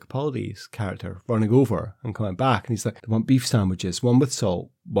Peter Capaldi's character running over and coming back, and he's like, they want beef sandwiches, one with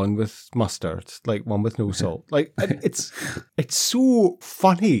salt, one with mustard, like one with no salt. Like, it's so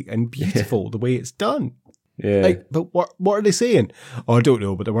funny and beautiful the way it's done. Yeah. Like, but what are they saying? Oh, I don't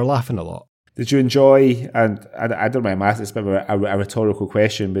know, but they were laughing a lot. Did you enjoy, and I don't mind asking, it's a bit of a rhetorical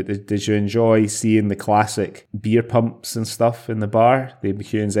question, but did you enjoy seeing the classic beer pumps and stuff in the bar? The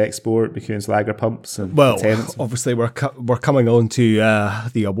McEwan's Export, McEwan's Lager pumps? And obviously we're coming on to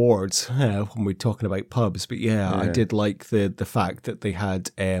the awards when we're talking about pubs, but I did like the fact that they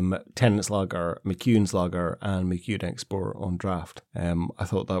had Tennent's Lager, McEwan's Lager, and McEwan Export on draft. I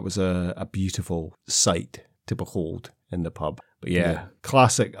thought that was a beautiful sight to behold in the pub. But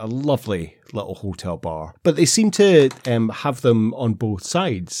classic, a lovely little hotel bar. But they seem to have them on both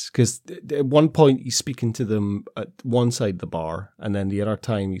sides, because at one point he's speaking to them at one side of the bar, and then the other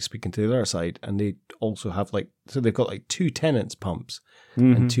time he's speaking to the other side, and they also have so they've got like two Tennent's pumps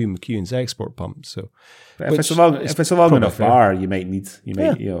and two McEwan's Export pumps. So, but if it's a long enough bar, you might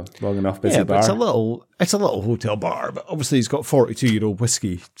long enough busy bar. It's a little hotel bar, but obviously he's got 42-year-old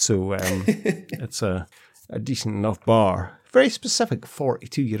whiskey, so it's a decent enough bar. Very specific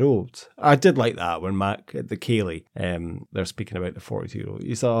 42-year-olds. I did like that when Mac at the Cayley, they're speaking about the 42-year-old.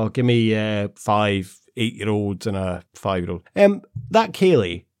 He said, give me 5 8-year-olds and a 5-year-old. That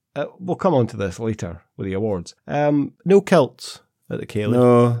Cayley, we'll come on to this later with the awards. No kilts at the Cayley.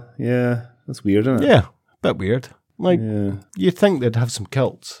 No, yeah. That's weird, isn't it? Yeah, a bit weird. You'd think they'd have some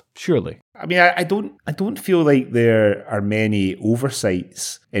kilts, surely. I mean, I don't feel like there are many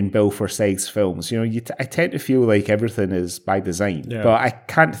oversights in Bill Forsyth's films. I tend to feel like everything is by design, but I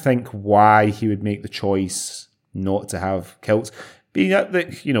can't think why he would make the choice not to have kilts. Being that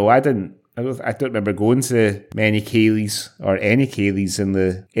I don't remember going to many Cayleys or any Cayleys in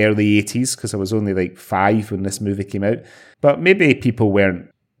the early 80s because I was only like 5 when this movie came out. But maybe people weren't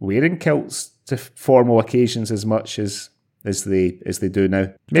wearing kilts to formal occasions as much as they do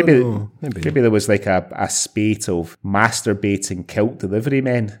now. Maybe there was like a spate of masturbating kilt delivery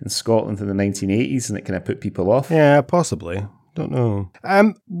men in Scotland in the 1980s, and it kind of put people off. Yeah, possibly. Don't know.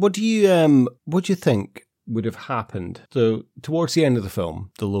 What do you think would have happened? So towards the end of the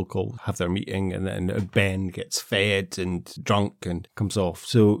film, the local have their meeting, and then Ben gets fed and drunk and comes off.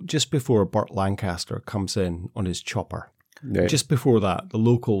 So just before Burt Lancaster comes in on his chopper. Yeah. Just before that, the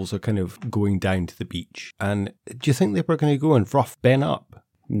locals are kind of going down to the beach. And do you think they were going to go and rough Ben up?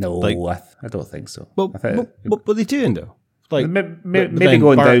 No, I don't think so. What were they doing though? Like maybe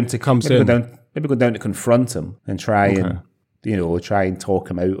going down to confront him and try and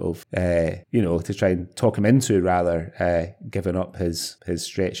talk him out of, to try and talk him into rather giving up his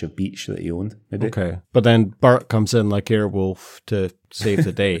stretch of beach that he owned. Maybe. Okay, but then Burt comes in like Airwolf to save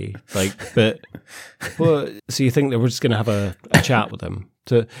the day. So you think they were just going to have a chat with him?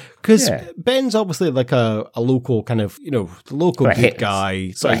 Because Ben's obviously like a local kind of, the local good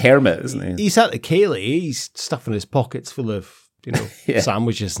guy. Sort of hermit, isn't he? He's at the Cayley, he's stuffing his pockets full of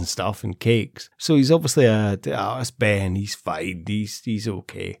sandwiches and stuff and cakes. So he's obviously it's Ben, he's fine, he's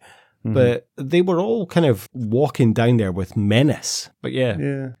okay. But they were all kind of walking down there with menace. But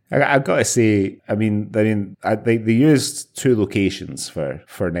yeah. I've got to say, they used two locations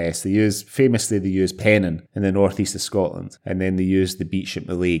for Ness. Famously, they used Pennon in the northeast of Scotland, and then they used the beach at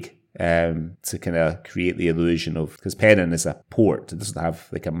Mallaig to kind of create the illusion of, because Pennon is a port, it doesn't have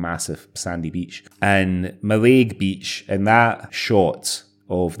like a massive sandy beach. And Mallaig Beach, in that shot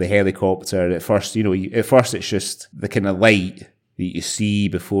of the helicopter, at first it's just the kind of light that you see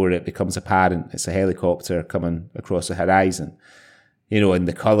before it becomes apparent it's a helicopter coming across the horizon. And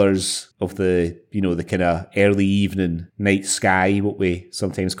the colours of the kind of early evening night sky, what we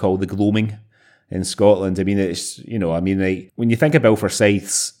sometimes call the gloaming in Scotland. I mean, when you think about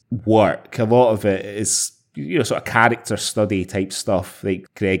Forsyth's work, a lot of it is, sort of character study type stuff,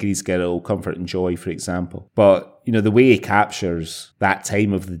 like Gregory's Girl, Comfort and Joy, for example. But, the way he captures that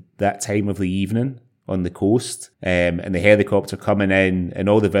time of the evening on the coast, and the helicopter coming in and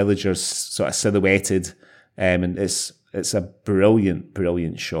all the villagers sort of silhouetted, and it's a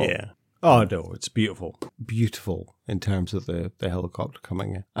brilliant shot. Yeah. Oh no, it's beautiful. Beautiful in terms of the helicopter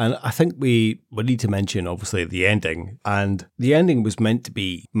coming in. And I think we need to mention, obviously, the ending. And the ending was meant to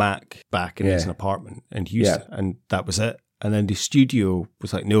be Mac back in his apartment in Houston, and that was it. And then the studio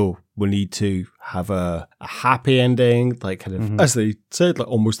was like, no, we need to have a happy ending, like kind of, as they said, like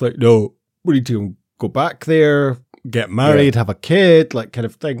almost like, no, we need to go back there, get married, have a kid, like kind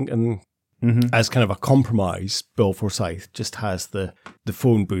of thing. And as kind of a compromise, Bill Forsyth just has the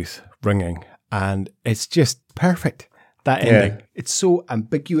phone booth ringing, and it's just perfect. That ending, it's so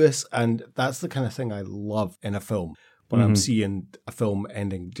ambiguous, and that's the kind of thing I love in a film. When I'm seeing a film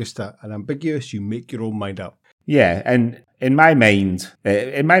ending, just an ambiguous, you make your own mind up. Yeah, and in my mind,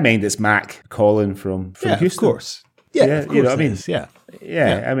 it's Mac calling from Houston. Of course. Yeah, of course, you know what I mean? Yeah.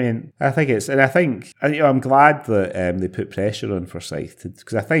 I mean, I think I'm glad that they put pressure on Forsyth,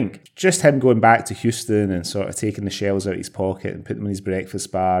 because I think just him going back to Houston and sort of taking the shells out of his pocket and putting them in his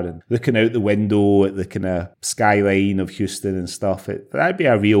breakfast bar and looking out the window at the kind of skyline of Houston and stuff, that'd be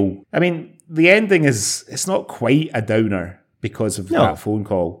a real. I mean, the ending it's not quite a downer because of that phone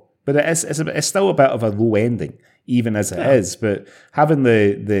call, but it's still a bit of a low ending, even as it is. But having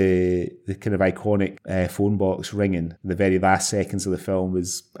the kind of iconic phone box ringing the very last seconds of the film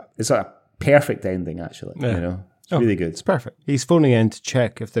it's a perfect ending, actually. It's really good. It's perfect. He's phoning in to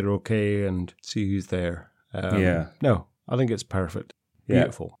check if they're okay and see who's there. No, I think it's perfect.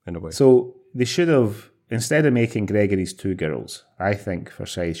 Beautiful in a way. So they should have, instead of making Gregory's Two Girls, I think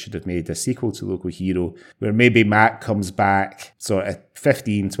Forsyth should have made a sequel to Local Hero, where maybe Mac comes back sort of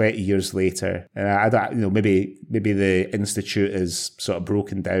 15, 20 years later, and maybe the Institute is sort of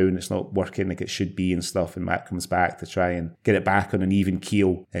broken down, it's not working like it should be and stuff, and Mac comes back to try and get it back on an even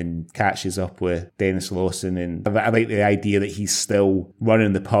keel and catches up with Dennis Lawson. And I like the idea that he's still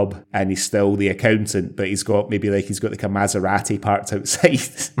running the pub and he's still the accountant, but he's got like a Maserati parked outside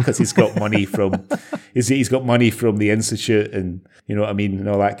because he's got money from he's got money from the Institute, and you know what I mean, and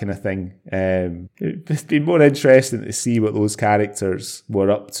all that kind of thing. It's been more interesting to see what those characters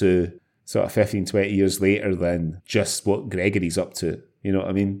were up to sort of 15, 20 years later than just what Gregory's up to. You know what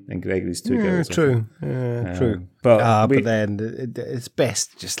I mean? And Gregory's Two Girls. True. True. But then it's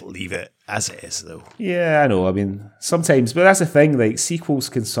best to just leave it as it is, though. Yeah, I know. I mean, sometimes, but that's the thing. Like, sequels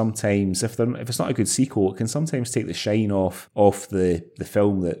can sometimes, if it's not a good sequel, it can sometimes take the shine off the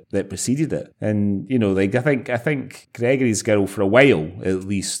film that preceded it. And I think Gregory's Girl, for a while at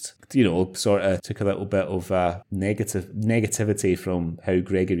least, sort of took a little bit of negativity from how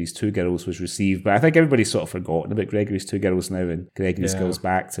Gregory's Two Girls was received. But I think everybody's sort of forgotten about Gregory's Two Girls now, and Gregory's Girls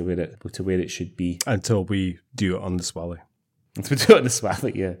back to where it should be. Until we do it on the Swally. Until we do it on the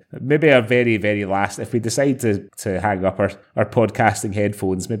Swally, yeah. Maybe our very, very last, if we decide to hang up our podcasting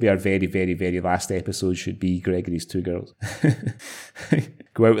headphones, maybe our very, very, very last episode should be Gregory's Two Girls.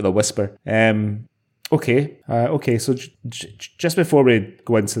 Go out with a whisper. Okay, so just before we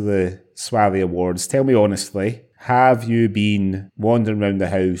go into the Swally Awards, tell me honestly, have you been wandering around the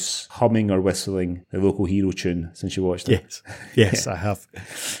house humming or whistling the Local Hero tune since you watched it? Yes, I have.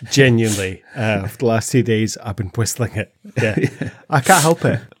 Genuinely, for the last 2 days, I've been whistling it. Yeah, I can't help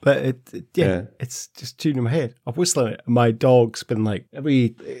it, but it's just tuning in my head. I'm whistling it. My dog's been like,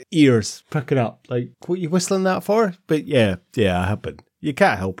 every ears pricking up, like, what are you whistling that for? But yeah, I have been. You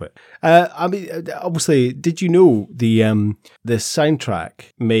can't help it. I mean, obviously, did you know the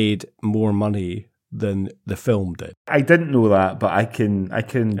soundtrack made more money than the film did. I didn't know that, but I can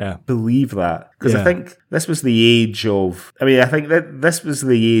believe that, because I think this was the age of. I mean, I think that this was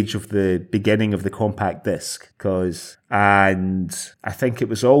the age of the beginning of the compact disc, and I think it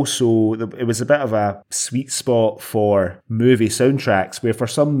was also it was a bit of a sweet spot for movie soundtracks, where for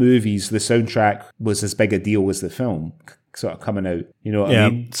some movies the soundtrack was as big a deal as the film sort of coming out. You know what I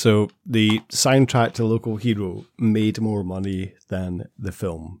mean? So the soundtrack to Local Hero made more money than the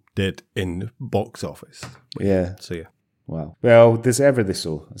film did in box office. Yeah. So yeah. Wow. Well, deservedly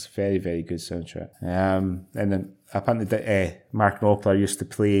so. It's a very, very good soundtrack. And then apparently Mark Knopfler used to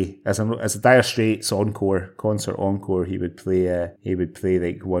play as a Dire Straits concert encore. He would play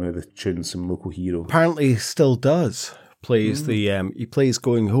like one of the tunes from Local Hero. Apparently, still does. Plays he plays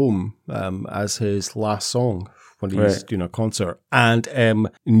Going Home as his last song when he's doing a concert. And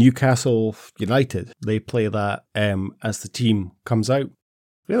Newcastle United, they play that as the team comes out.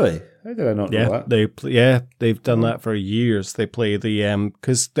 Really? How did I not know that? They've done that for years. They play the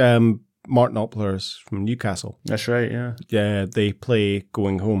because Mark Knopfler's from Newcastle. That's right. Yeah. Yeah, they play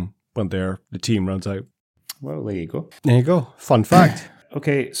Going Home when the team runs out. Well, there you go. There you go. Fun fact.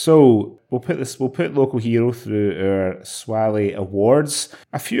 Okay, so we'll put Local Hero through our Swally Awards.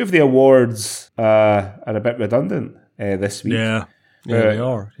 A few of the awards are a bit redundant this week. Yeah, they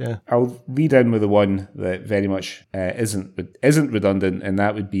are. Yeah, I'll lead in with the one that very much isn't redundant, and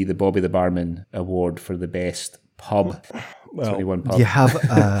that would be the Bobby the Barman Award for the best pub. Well, 21 pub. You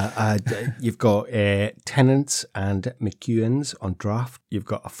have you've got Tennent's and McEwen's on draft. You've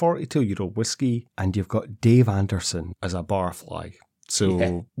got a 42-year-old whiskey, and you've got Dave Anderson as a barfly.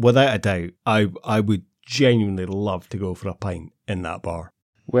 So without a doubt, I would genuinely love to go for a pint in that bar.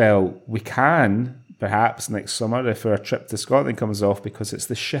 Well, we can perhaps next summer if our trip to Scotland comes off, because it's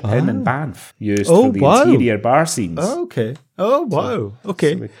the Ship Inn in Banff used for the interior bar scenes. Oh, okay. Oh, wow.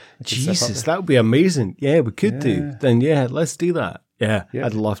 Okay. So Jesus, that would be amazing. Yeah, we could do. Then, let's do that. Yeah,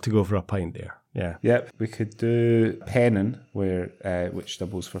 I'd love to go for a pint there. Yeah. Yep. We could do Pennon, which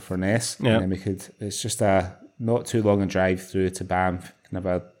doubles for Furness. Yeah. And then it's just a not too long a drive through to Banff. Can have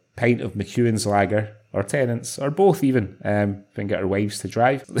a pint of McEwen's Lager or Tennent's or both even. If we can get our wives to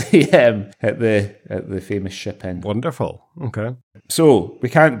drive at the famous Ship Inn. Wonderful. Okay. So we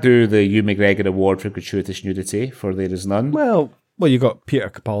can't do the Hugh McGregor Award for gratuitous nudity, for there is none. Well, you got Peter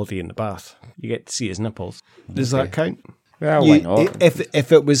Capaldi in the bath. You get to see his nipples. Does that count? Well, why not?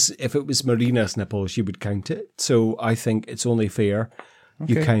 If it was Marina's nipples, you would count it. So I think it's only fair.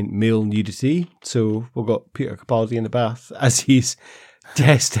 Okay. You count male nudity. So we've got Peter Capaldi in the bath as he's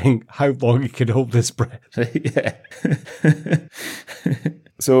testing how long he can hold his breath. Yeah.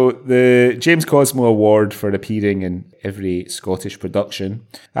 So the James Cosmo Award for appearing in every Scottish production,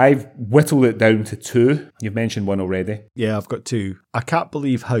 I've whittled it down to 2. You've mentioned one already. Yeah, I've got 2. I can't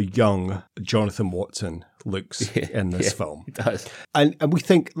believe how young Jonathan Watson looks in this film. He does. And we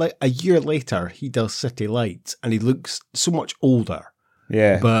think like a year later he does City Lights and he looks so much older.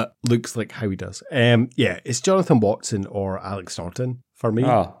 Yeah. But looks like how he does. It's Jonathan Watson or Alex Norton for me.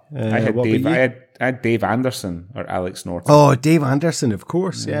 Oh, I had Dave Anderson or Alex Norton. Oh, Dave Anderson, of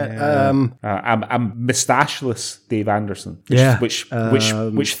course. Yeah. I'm moustacheless Dave Anderson.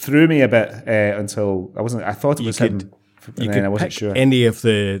 Which threw me a bit until I wasn't. I thought it was him. You could I wasn't pick sure. any of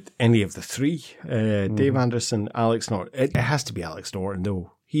the 3. Dave Anderson, Alex Norton. It has to be Alex Norton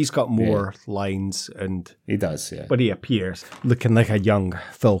though. He's got more lines, and he does, but he appears looking like a young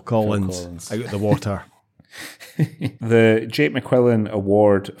Phil Collins. Out of the water. The Jake McQuillan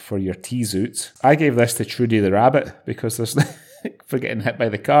Award for your T-Zoot. I gave this to Trudy the Rabbit because there's for getting hit by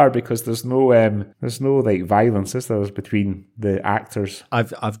the car, because there's no like violence, is there, between the actors?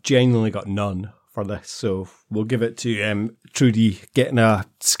 I've genuinely got none for this, so we'll give it to Trudy getting a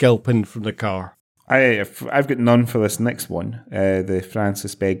scalping from the car. I've got none for this next one, the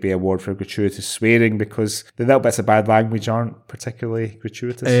Francis Begbie Award for gratuitous swearing, because the little bits of bad language aren't particularly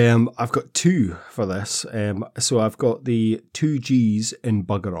gratuitous. I've got 2 for this. So I've got the 2 G's in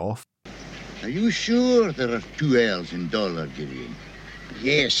Bugger Off. Are you sure there are 2 L's in dollar, Gideon?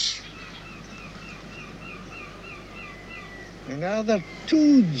 Yes. And now there are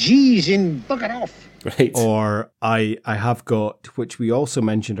 2 G's in Bugger Off. Right. Or I have got, which we also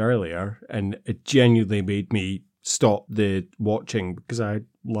mentioned earlier, and it genuinely made me stop the watching because I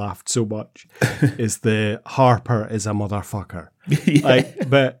laughed so much, is the Harper is a motherfucker. Yeah.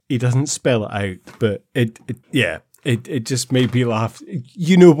 But he doesn't spell it out, but it just made me laugh.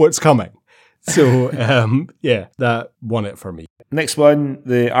 You know what's coming. So, that won it for me. Next one,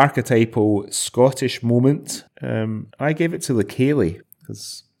 the archetypal Scottish moment. I gave it to Lecaley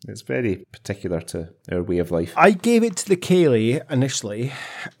because It's very particular to our way of life. I gave it to the Kaylee initially,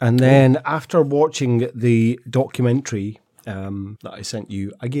 and then after watching the documentary that I sent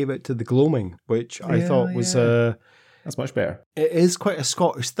you, I gave it to the Gloaming, which I thought was that's much better. It is quite a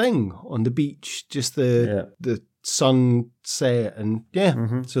Scottish thing on the beach, just the sunset, and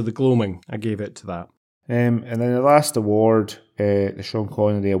so the Gloaming, I gave it to that. And then the last award, the Sean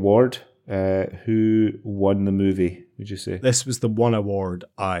Connery Award. Who won the movie, would you say? This was the one award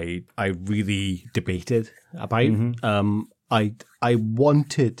I really debated about. I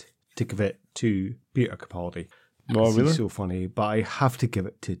wanted to give it to Peter Capaldi. Oh, really? He's so funny, but I have to give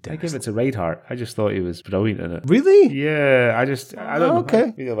it to Dennis. I give it to Reinhardt. I just thought he was brilliant in it. Really? Yeah, I don't know. Okay.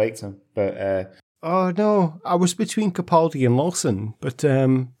 I really liked him, but... oh, no. I was between Capaldi and Lawson, but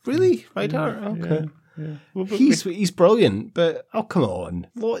really? Reinhardt? Okay. Yeah. Well, He's brilliant, but come on.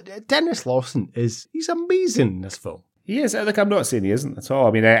 Dennis Lawson he's amazing in this film. He is. Like, I'm not saying he isn't at all.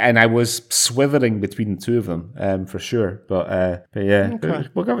 I mean, and I was swithering between the two of them, for sure. But yeah, okay.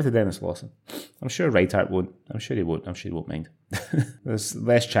 We'll go with the Dennis Lawson. I'm sure Reinhardt won't. I'm sure he won't. I'm sure he won't mind. There's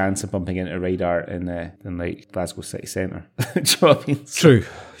less chance of bumping into Reinhardt than like Glasgow City Centre. Do you know what I mean? True.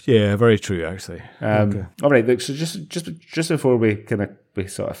 Yeah, very true, actually. Okay. All right, look, so just before we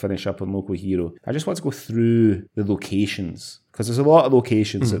sort of finish up on Local Hero, I just want to go through the locations, because there's a lot of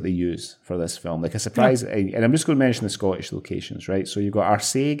locations that they use for this film. Like a surprise, and I'm just going to mention the Scottish locations, right? So you've got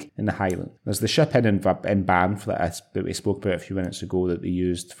Arsaig in the Highland. There's the Ship Inn in Banff that we spoke about a few minutes ago that they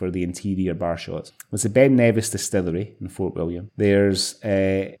used for the interior bar shots. There's the Ben Nevis Distillery in Fort William. There's,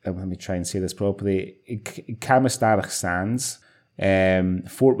 let me try and say this properly, Camastarach Sands,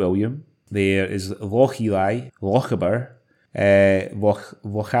 Fort William. There is Loch Ely, Lochaber,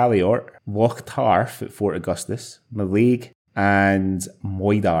 Loch Alliort, Loch Tarf at Fort Augustus, Mallaig, and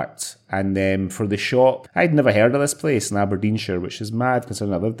Moydart. And for the shop, I'd never heard of this place in Aberdeenshire, which is mad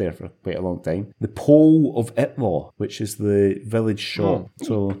considering I lived there for quite a long time. The Pole of Itlaw, which is the village shop.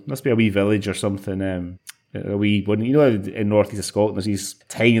 So must be a wee village or something. A wee one, you know, in northeast of Scotland, there's these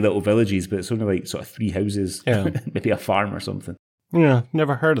tiny little villages, but it's only like sort of 3 houses, maybe a farm or something. Yeah,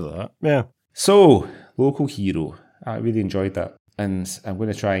 never heard of that. Yeah. So, Local Hero. I really enjoyed that. And I'm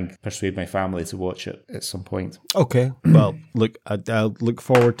going to try and persuade my family to watch it at some point. Okay. Well, look, I'll look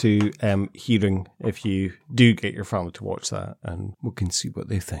forward to hearing if you do get your family to watch that, and we can see what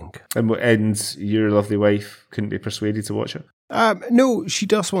they think. And your lovely wife couldn't be persuaded to watch it? No, she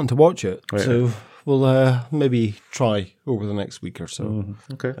does want to watch it. Right. So we'll maybe try over the next week or so.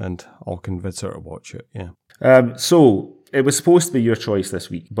 Mm-hmm. Okay. And I'll convince her to watch it, yeah. So it was supposed to be your choice this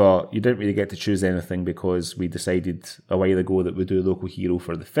week, but you didn't really get to choose anything because we decided a while ago that we'd do Local Hero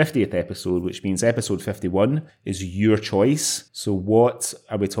for the 50th episode, which means episode 51 is your choice. So what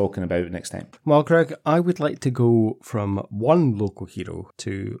are we talking about next time? Well, Greg, I would like to go from one local hero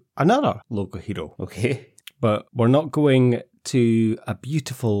to another local hero. Okay. But we're not going to a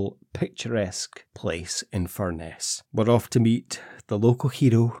beautiful, picturesque place in Furness. We're off to meet the local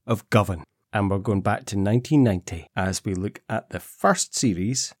hero of Govan. And we're going back to 1990 as we look at the first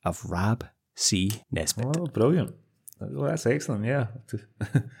series of Rab C. Nesbitt. Oh, brilliant. Well, that's excellent, yeah.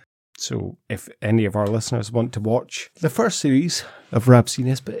 So if any of our listeners want to watch the first series of Rab C.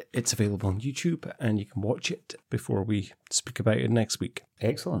 Nesbitt, it's available on YouTube and you can watch it before we speak about it next week.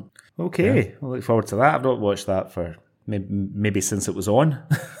 Excellent. Okay, yeah. I look forward to that. I've not watched that for maybe since it was on.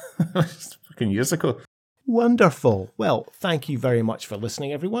 Fucking years ago. Wonderful. Well, thank you very much for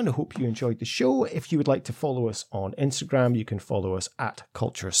listening, everyone. I hope you enjoyed the show. If you would like to follow us on Instagram, you can follow us at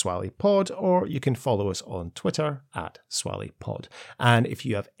Culture Swally Pod, or you can follow us on Twitter at Swally Pod. And if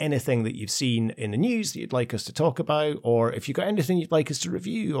you have anything that you've seen in the news that you'd like us to talk about, or if you've got anything you'd like us to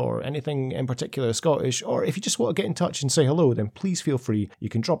review, or anything in particular Scottish, or if you just want to get in touch and say hello, then please feel free. You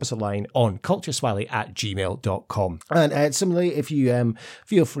can drop us a line on cultureswally@gmail.com. And similarly, if you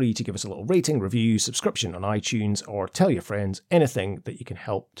feel free to give us a little rating, review, subscription on iTunes, or tell your friends, anything that you can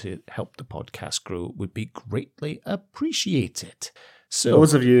help to help the podcast grow would be greatly appreciated. So,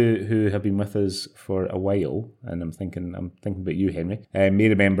 those of you who have been with us for a while, and I'm thinking about you, Henry, may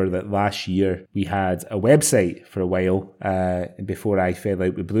remember that last year we had a website for a while before I fell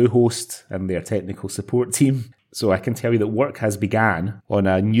out with Bluehost and their technical support team. So I can tell you that work has begun on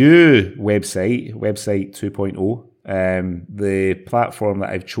a new website 2.0. The platform that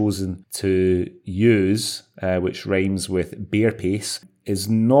I've chosen to use, which rhymes with bear pace, is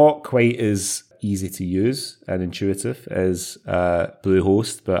not quite as easy to use and intuitive as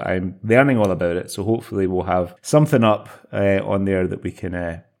Bluehost, but I'm learning all about it. So hopefully we'll have something up on there that we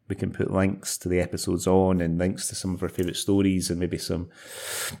can put links to the episodes on, and links to some of our favourite stories, and maybe some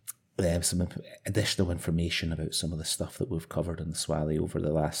some additional information about some of the stuff that we've covered in the Swally over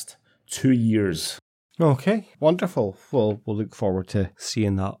the last 2 years. Okay, wonderful. Well, we'll look forward to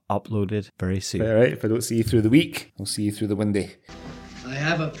seeing that uploaded very soon. All right, if I don't see you through the week, I'll see you through the windy. I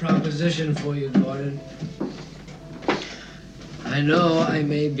have a proposition for you, Gordon. I know I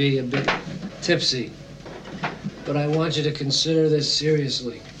may be a bit tipsy, but I want you to consider this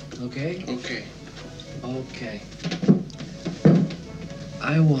seriously, okay? Okay. Okay.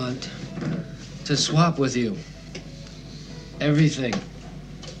 I want to swap with you. Everything.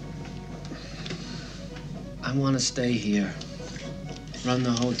 I want to stay here. Run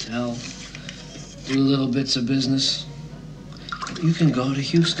the hotel. Do little bits of business. You can go to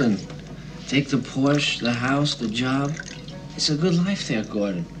Houston. Take the Porsche, the house, the job. It's a good life there,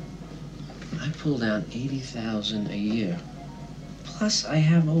 Gordon. I pull down $80,000 a year. Plus, I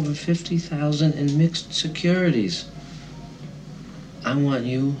have over $50,000 in mixed securities. I want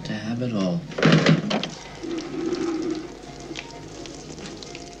you to have it all.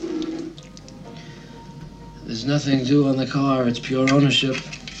 There's nothing due on the car. It's pure ownership.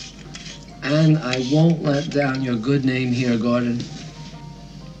 And I won't let down your good name here, Gordon.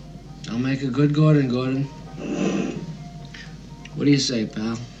 I'll make a good Gordon, Gordon. What do you say,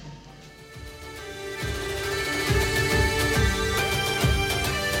 pal?